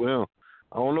 I fuck with him.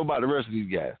 I don't know about the rest of these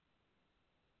guys.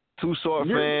 Too Short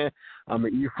fan. I'm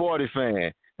an E40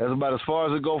 fan. That's about as far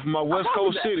as it go from my West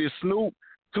Coast city. Snoop,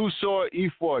 Too Short,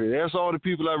 E40. That's all the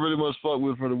people I really must fuck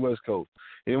with from the West Coast.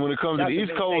 And when it comes to the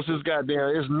East Coast, it's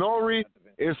goddamn, it's Nori,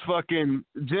 it's fucking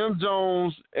Jim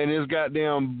Jones, and it's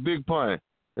goddamn Big Pun.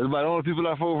 That's about the only people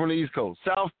I fuck with from the East Coast.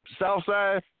 South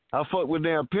side, I fuck with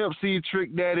damn Pimp C,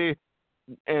 Trick Daddy,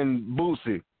 and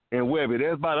Bootsy and Webby.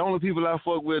 That's about the only people I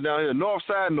fuck with down here. North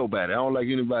side, nobody. I don't like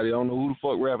anybody. I don't know who the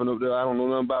fuck rapping up there. I don't know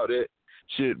nothing about that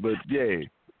shit. But yeah,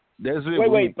 that's it.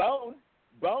 Wait, Bone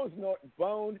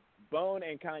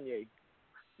and Kanye.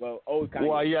 Well, old Kanye.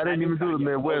 Well, yeah, I didn't even do the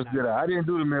Midwest, did I? I didn't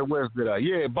do the Midwest, did I?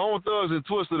 Yeah, Bone Thugs and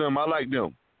Twista them. I like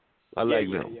them. I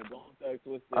like them. Yeah, Bone Thugs,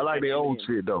 Twista. I like the old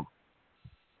shit though.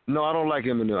 No, I don't like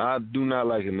Eminem. I do not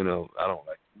like Eminem. I don't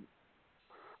like him.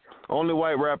 Only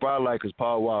white rapper I like is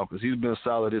Paul Wall because he's been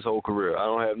solid his whole career. I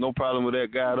don't have no problem with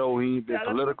that guy though. He ain't been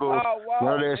political. None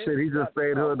of that shit. He just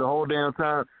stayed hood the whole damn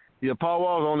time. Yeah, Paul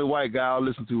Wall's the only white guy I'll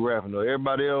listen to rapping though.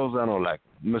 Everybody else I don't like.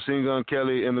 Machine Gun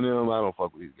Kelly, Eminem, I don't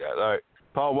fuck with these guys. All right.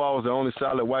 Paul Wall was the only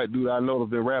solid white dude I know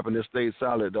that's been rapping that stayed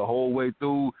solid the whole way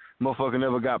through. Motherfucker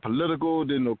never got political,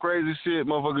 did no crazy shit.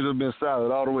 Motherfucker just been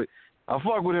solid all the way. I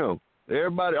fuck with him.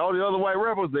 Everybody, all the other white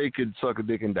rappers, they could suck a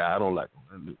dick and die. I don't like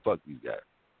them. Fuck these guys.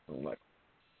 I don't like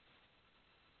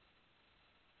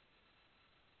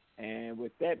them. And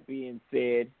with that being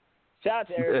said, shout out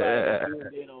to everybody that's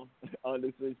tuned in on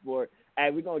the Switchboard.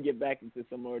 Hey, we're going to get back into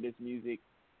some more of this music.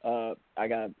 I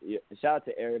got shout out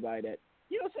to everybody that,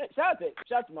 shout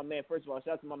out to my man, first of all,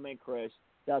 shout out to my man Crush,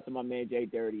 shout out to my man Jay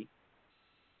Dirty.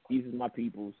 These are my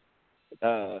peoples.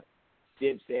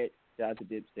 Dipset, shout out to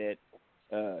Dipset.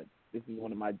 This is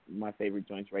one of my favorite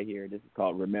joints right here. This is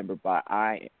called Remember by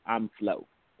I'm Flow.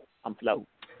 I'm Flow.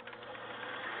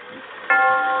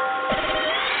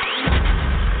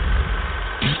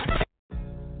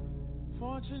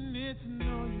 Fortunate to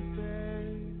know you,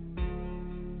 babe.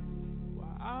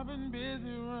 While I've been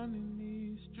busy running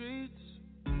these streets,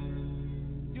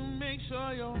 you make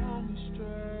sure you're home is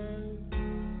straight.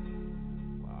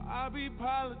 While I be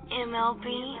politicking MLB.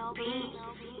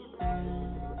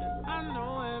 I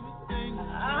know everything. I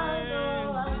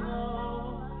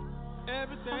know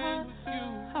everything with you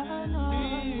and me.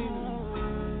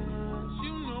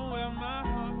 You know where my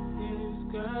heart is,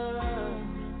 girl.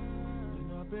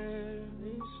 And I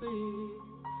barely sleep.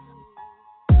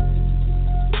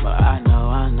 But I know.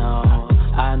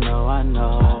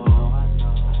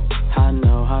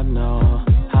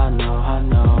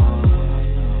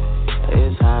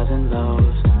 It's highs and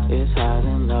lows. It's highs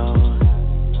and lows.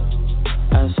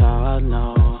 That's how I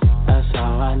know. That's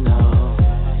how I know.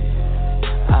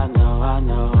 I know.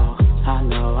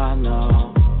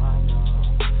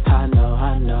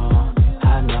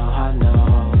 I know.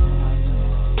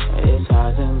 It's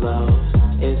highs and lows.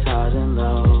 It's highs and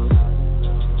lows.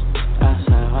 That's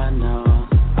how I know.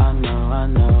 I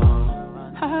know.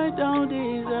 I don't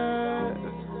deserve,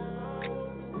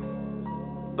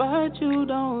 but you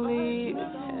don't leave.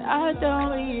 I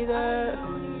don't either.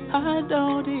 I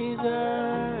don't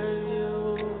deserve you.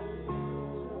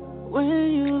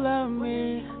 When you love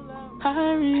me,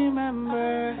 I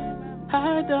remember.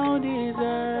 I don't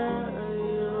deserve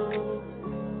you.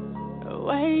 The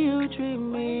way you treat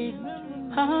me,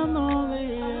 I'm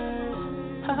lonely.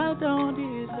 I don't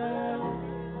deserve.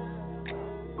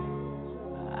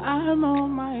 I'm on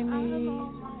my knees.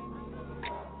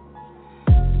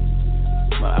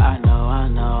 But I know.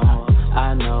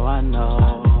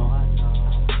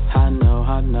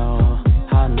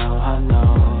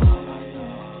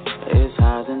 It's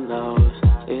highs and lows.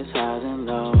 It's highs and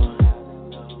lows.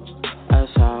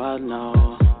 That's how I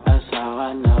know. That's how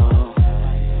I know.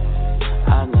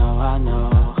 I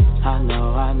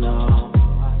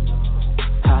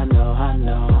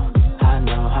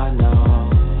know.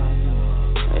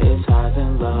 It's highs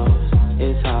and lows.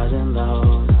 It's highs and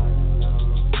lows.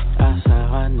 That's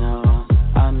how I know.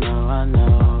 I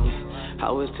know. I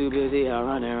was too busy out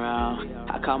running around.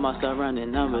 I caught myself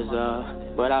running numbers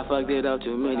up, but I fucked it up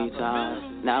too many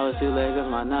times. Now it's too late 'cause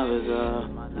my numbers up.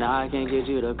 Now I can't get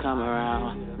you to come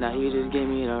around. Now you just give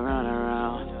me the run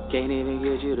around. Can't even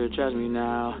get you to trust me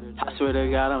now. I swear to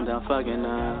God I'm done fucking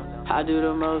up. I do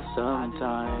the most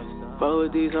sometimes, but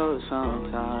with these hoes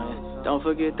sometimes. Don't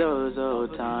forget those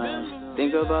old times.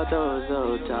 Think about those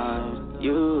old times.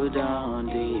 You don't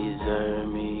deserve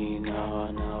me, no.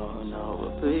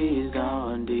 But please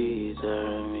don't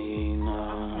deserve me,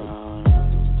 no.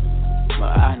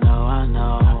 But I know.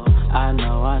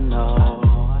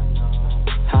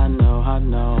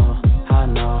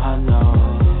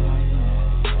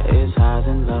 It's highs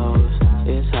and lows.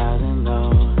 It's highs and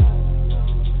lows.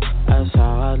 That's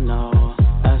how I know.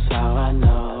 That's how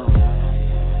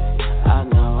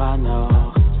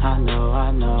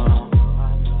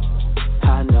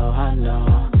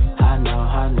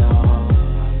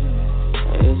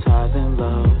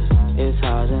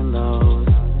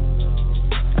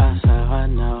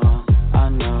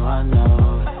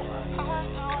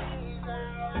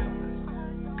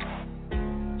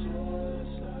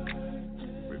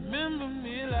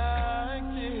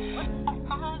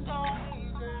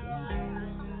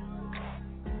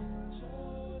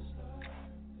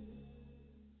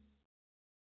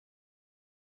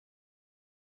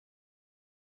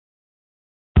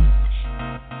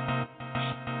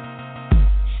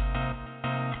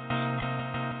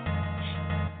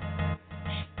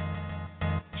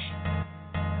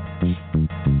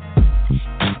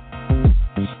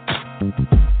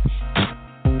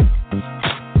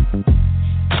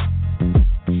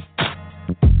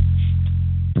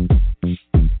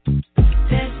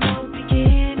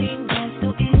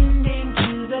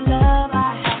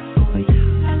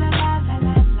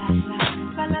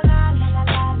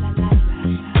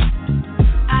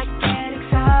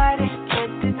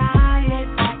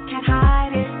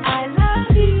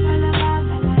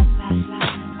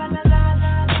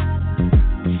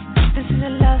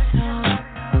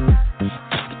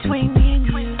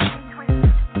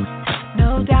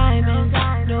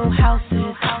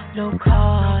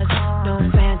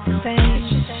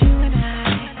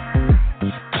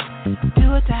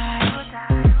or die.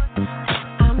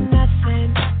 I'm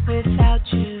nothing without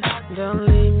you. Don't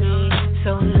leave me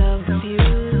so in love with you.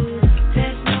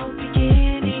 There's no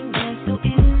beginning, there's no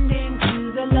ending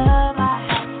to the love I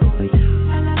have for you.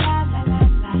 La la la la la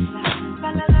la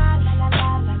la la la la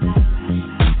la la la.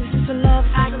 This is a love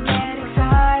I get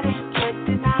excited, can't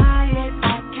deny it, I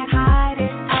can't hide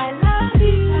it. I love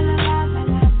you. La la la la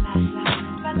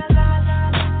la la la la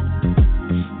la.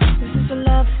 This is a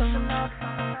love song,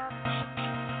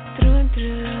 through and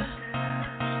through.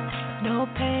 No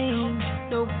pain,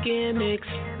 no gimmicks,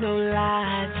 no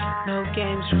lies, no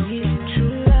games from you.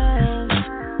 True love,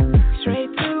 straight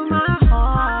through my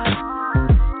heart.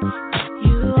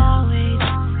 You always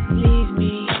leave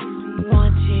me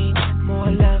wanting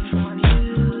more love from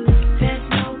you. There's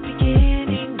no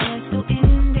beginning, there's no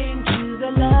ending to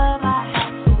the love I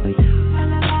have for you. La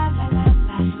la la la la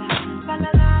la la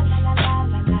la la la la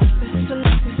la la. This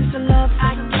is a love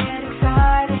I get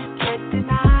excited, can't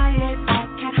deny it, I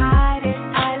can't hide it.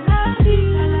 I love you.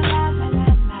 La la la la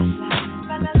la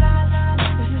la la la la.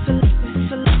 This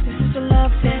is a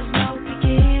love. There's no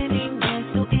beginning, there's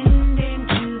no ending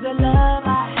to the love I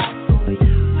have for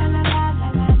you. La la la la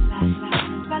la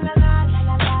la la la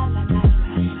la la la.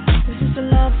 This is a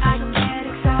love I get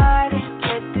excited,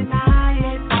 can't deny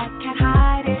it, I can't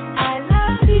hide it. I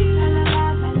love you. La la la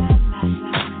la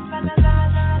la la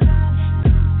la la.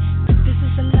 This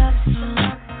is a love song,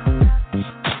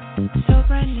 so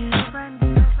brand new.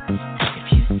 If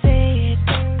you say it,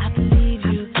 I believe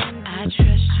you, I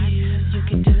trust you. You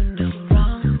can do no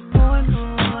wrong. More and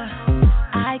more,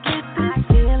 I get this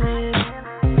feeling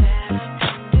that I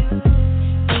can do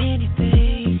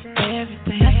anything,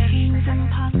 everything. Nothing's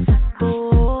impossible.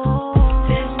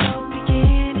 There's no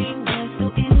beginning, there's no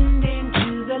ending to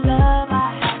the love I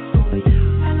have for you.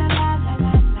 La la la la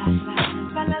la la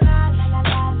la la la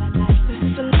la la la.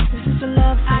 This is a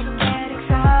love I get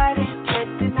excited,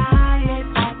 can't deny it,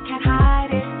 I can't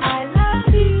hide it. I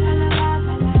love you. La la la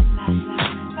la la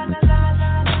la la la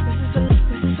la.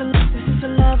 This is a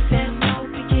love. There's no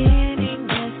beginning,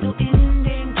 there's no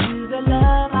ending to the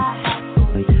love I have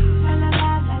for you. La la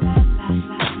la la la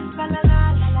la la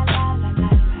la la la la.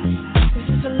 This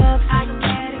is a love I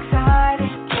get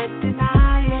excited, can't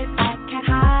deny it, I can't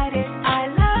hide it. I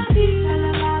love you. La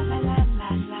la la la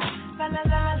la la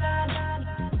la la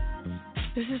la.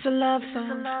 This is a love song.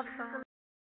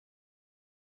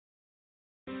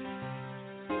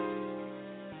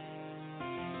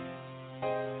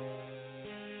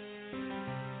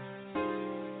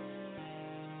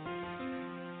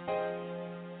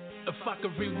 If I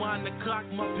could rewind the clock,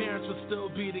 my parents would still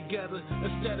be together.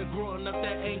 Instead of growing up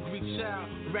that angry child,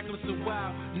 reckless and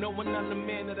wild, knowing I'm the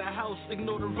man of the house.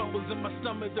 Ignore the rumbles in my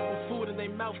stomach, there was food in their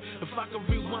mouth. If I could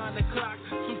rewind the clock,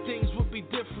 some things would be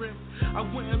different. I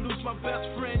wouldn't lose my best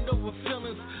friend over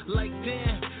feelings. Like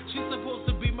damn, she's supposed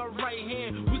to be my right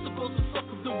hand. We supposed to fuck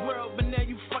with the world, but now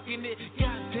you fucking it.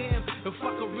 Goddamn, if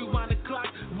I could rewind the clock,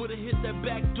 would've hit that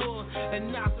back door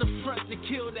and knocked the front to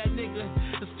kill that nigga.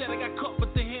 Instead I got caught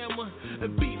with the hammer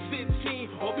and beat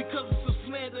 15, all because of some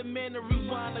slander, man, to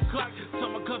rewind the clock. Tell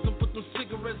my cousin put them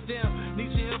cigarettes down,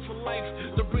 need you here for life,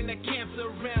 to bring that cancer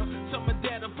around. Tell my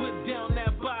dad to put down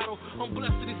that bottle, I'm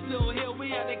blessed that he's still here, we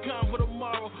had that convo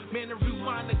tomorrow. Man, to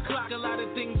rewind the clock, a lot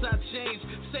of things I changed.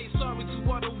 Say sorry to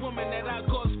all the women that I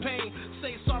caused pain.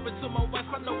 Say sorry to my wife,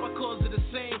 I know I caused it the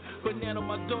same. But now that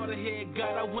my daughter here,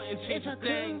 God, I wouldn't change a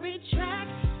thing. If I could retract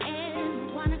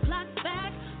and wind the clock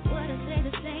back, would I say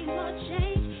the same or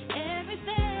change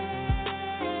everything,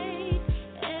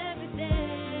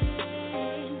 everything?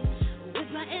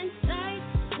 With my insight,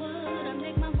 would I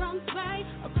make my wrongs right,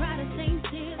 or cry the same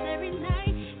tears every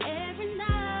night, every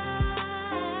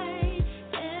night,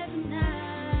 every night?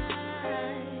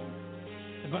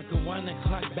 If I could wind the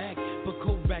clock back, but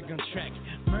go back on track.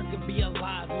 Merc could be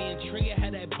alive, me and Trey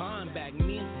had that bond back.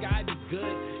 Me and Sky be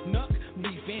good, Nuck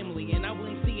be family, and I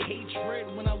wouldn't see hatred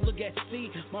when I look at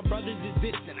C. My brothers is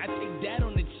distant, I take that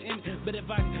on the chin. But if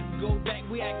I go back,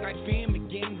 we act like fam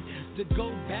again. To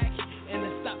go back and to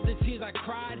stop the tears I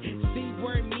cried. See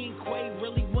where me and Quay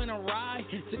really went awry.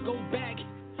 To go back,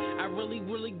 I really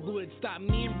would stop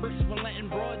me and Bricks from letting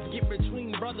broads get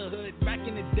between brotherhood. Back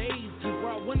in the days where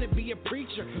I wanted to be a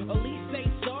preacher, at least say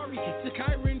sorry to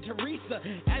Kyra and Teresa.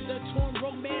 As a torn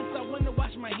romance, I want to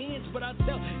wash my hands, but I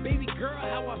tell baby girl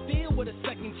how I feel with a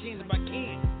second chance if I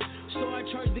can. So I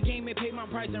charge the game and pay my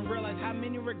price and realize how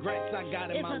many regrets I got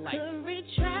in my life. If I could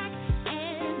retract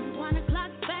and wind the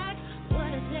clock back, would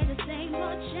I say the same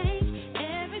or change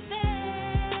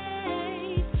everything,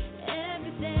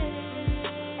 everything?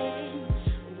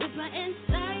 With my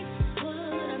insight, would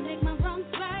I make my wrongs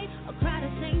right, or cry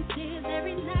the same tears every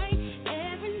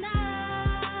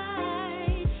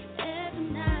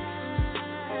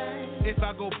If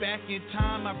I go back in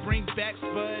time, I bring back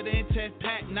Spud and Ted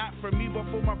Pat. Not for me, but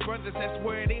for my brothers, that's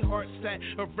where they hearts at.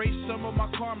 Erase some of my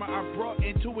karma I brought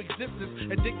into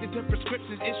existence. Addicted to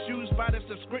prescriptions, issues by the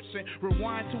subscription.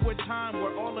 Rewind to a time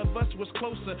where all of us was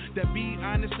closer. To be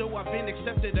honest, though, I've been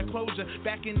accepted a closure.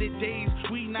 Back in the days,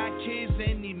 we not kids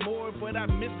anymore. But I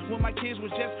miss when my kids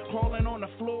was just crawling on the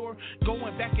floor.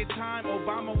 Going back in time,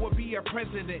 Obama would be our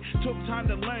president. Took time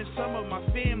to learn some of my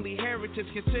family heritage.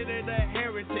 Considered a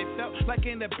heritage. Felt like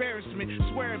an embarrassment.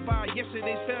 Swear by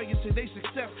yesterday's failures, today's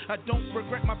success. I don't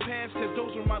regret my past, cause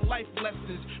those were my life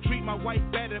lessons. Treat my wife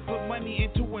better, put money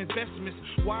into investments.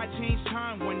 Why change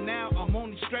time when now I'm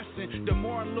only stressing? The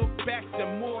more I look back, the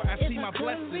more I see my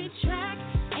blessings. If I could retract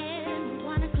and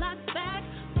wind the clock back,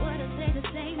 what I say the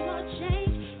same will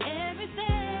change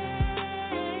everything,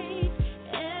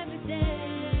 everything.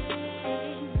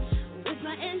 With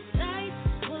my insight,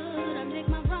 would I make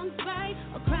my wrongs right,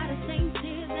 or cry the same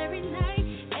tears every night,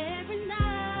 every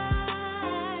night,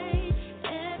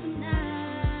 every night?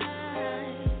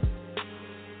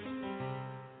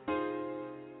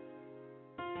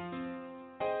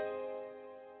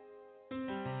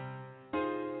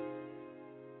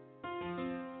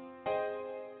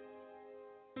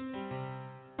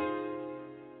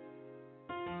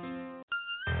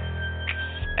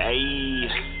 Hey,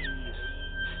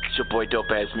 it's your boy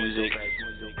Dope Ass Music,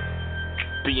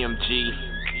 BMG.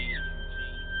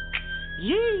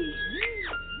 Yee.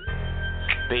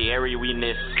 Bay Area, we in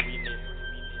this.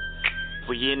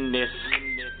 We in this.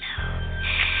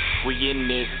 We in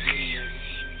this.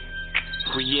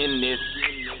 We in this.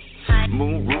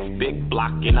 Moon roof, big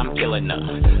block, and I'm killing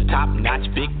them. Top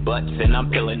notch, big butts, and I'm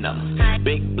filling them.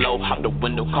 Big blow out the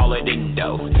window, call it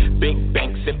Indo. Big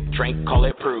bank, sip, drink, call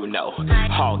it Pruno.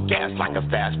 Haul gas like a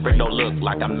fast break, don't look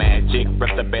like a magic.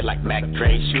 Rep the bay like Mac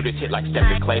Dre, shooters hit like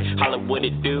Stephen Clay. Holla what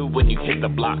it do when you hit the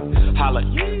block. Holla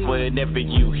whenever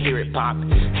you hear it pop.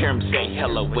 Hear him say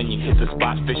hello when you hit the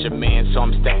spot. Fisherman, so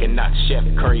I'm stacking knots. Chef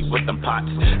Curry with them pots.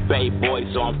 Bay boy,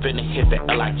 so I'm finna hit the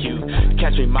LIQ.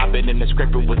 Catch me mopping in the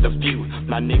scraper with a few.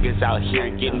 My niggas out here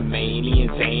getting manly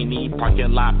and zany.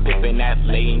 Parking lot pippin' that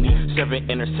laney. 7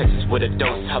 intersections with a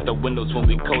dose. Out the windows when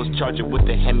we coast. Charge it with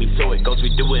the Hemi, so it goes. We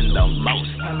doing the most.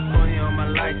 California on my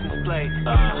license plate.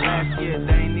 Last year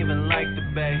they ain't even like the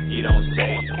Bay. You don't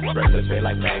say. Breakfast bay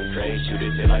like Mac Dre.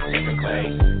 Shooters hit like Stephen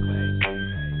Clay.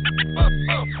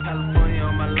 California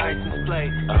on my license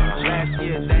plate. Last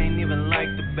year they ain't even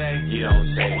like the Bay. You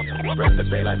don't say. Breakfast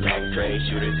bay like Mac Dre.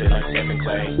 Shooters hit like Stephen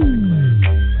Clay.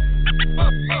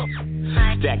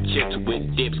 Stack chips with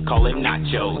dips, call it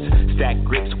nachos. Stack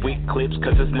grips with clips,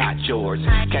 cause it's not yours.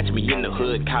 Catch me in the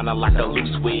hood, kinda like a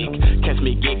loose wig. Catch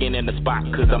me gigging in the spot,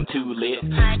 cause I'm too lit.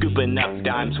 Scooping up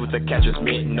dimes with a catcher's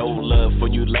mitt. No love for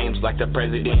you lames like the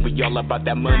president. We all about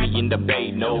that money in the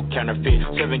bay, no counterfeit.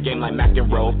 7 game like mac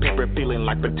and roll, pepper peeling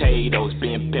like potatoes.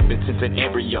 Been pimping since an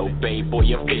embryo, bay boy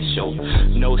official.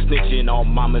 No snitching on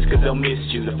mamas, cause they'll miss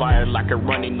you. The fire like a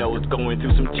runny nose, going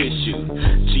through some tissue.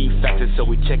 G-Factor, so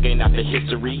we checking out the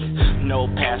history. No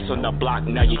pass on the block,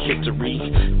 now your history.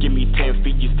 Give me 10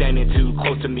 feet, you standing too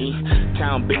close to me.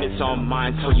 Town business on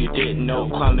mine, so you didn't know.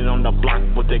 Clowning on the block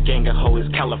with the gang of hoes,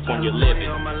 California living.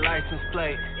 On my license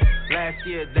plate. Last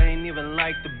year they ain't even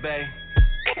like the Bay.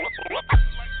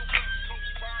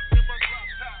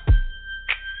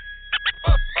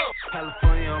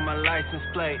 California on my license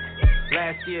plate.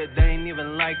 Last year they ain't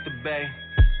even like the Bay.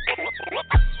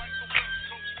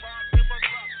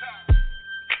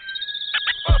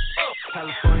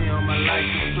 California on my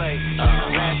license plate.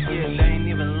 Last year they ain't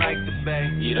even like the Bay.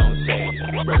 You don't say.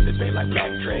 Breakfast bay like Mac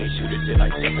Dre. Shooters hit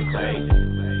like Stephen Clay.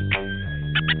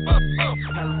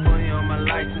 California on my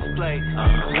license plate.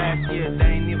 Last year they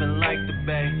ain't even like the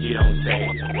Bay. You don't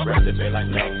say. Breakfast bay like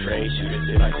Mac Dre. Shooters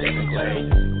hit like Stephen Clay.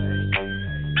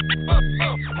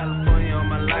 California on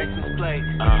my license plate.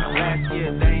 Last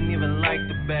year they ain't even like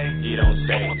the Bay. You don't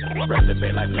say. Breakfast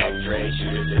bay like Mac Dre.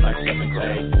 Shooters hit like Stephen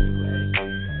Clay.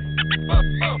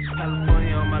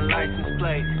 California on my license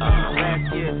plate.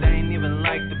 Last year they ain't even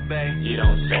like the Bay. You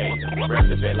don't say.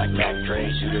 Breakfast bay like Mac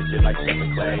Dre. Shooters hit like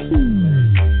Stephen Clay.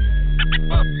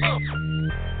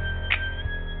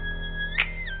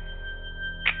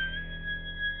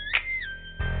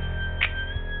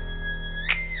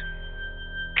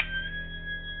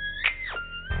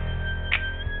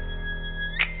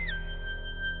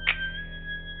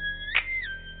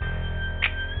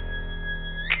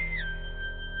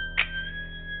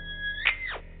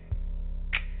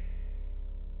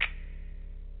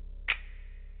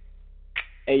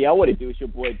 Hey, y'all, what it do? It's your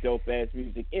boy Dope Ass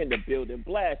Music in the building.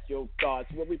 Blast your thoughts,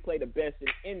 where we play the best in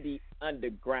indie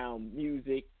underground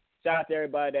music. Shout out to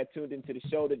everybody that tuned into the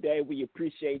show today. We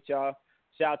appreciate y'all.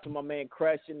 Shout out to my man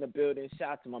Crush in the building.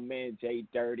 Shout out to my man Jay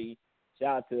Dirty.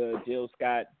 Shout out to Jill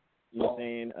Scott. You know what I'm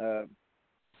saying?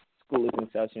 School is in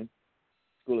session.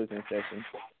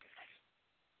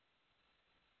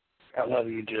 I love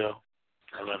you, Jill.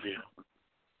 I love you.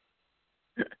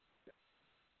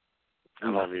 I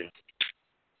love you.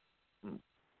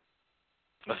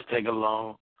 Let's take a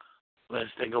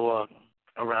walk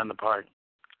around the park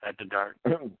at the dark.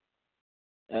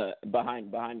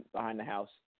 Behind the house,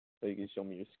 so you can show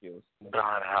me your skills.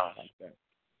 Behind the house.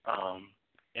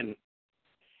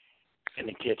 In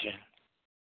the kitchen.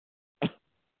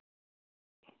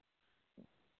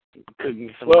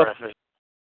 Cooking some breakfast.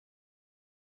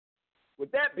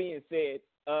 With that being said,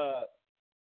 I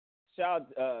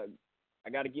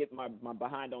got to get my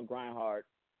behind on grind hard.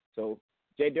 So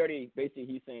Jay Dirty, basically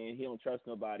he's saying he don't trust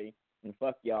nobody and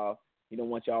fuck y'all. He don't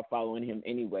want y'all following him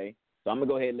anyway. So I'm going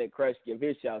to go ahead and let Crush give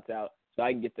his shouts out so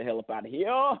I can get the hell up out of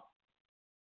here.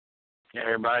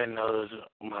 Everybody knows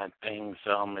my thing,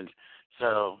 so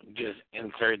just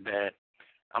insert that.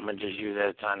 I'm going to just use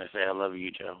that time to say I love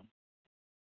you, Joe.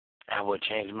 I will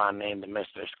change my name to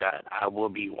Mr. Scott. I will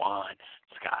be Juan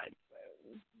Scott.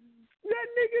 That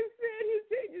nigga said he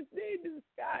changed his name to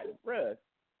Scott, bruh.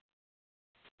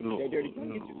 Jay Dirty,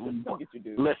 come get your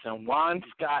dude. Listen, Juan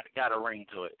Scott got a ring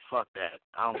to it. Fuck that.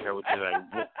 I don't care what you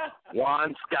say.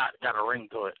 Juan Scott got a ring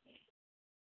to it.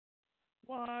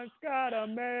 Juan Scott, I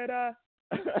made a...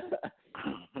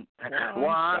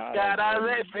 Juan Scott, I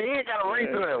made he ain't got a ring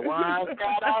to it. Juan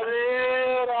Scott, I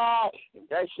made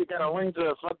that shit got a ring to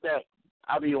it. Fuck that.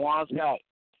 I'll be Juan Scott.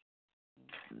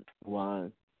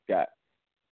 Juan Scott.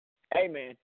 Hey,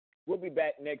 man, we'll be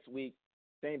back next week.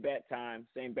 Same bat time,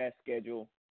 same bat schedule.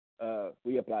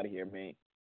 We up out of here, man.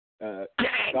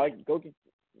 Go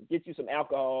get you some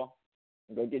alcohol.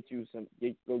 Go get you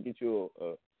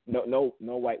no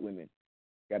white women.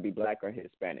 Gotta be black or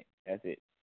Hispanic. That's it.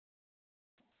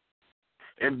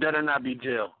 It better not be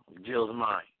Jill. Jill's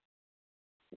mine.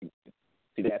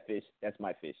 See that fish? That's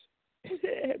my fish.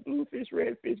 Blue fish,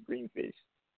 red fish, green fish.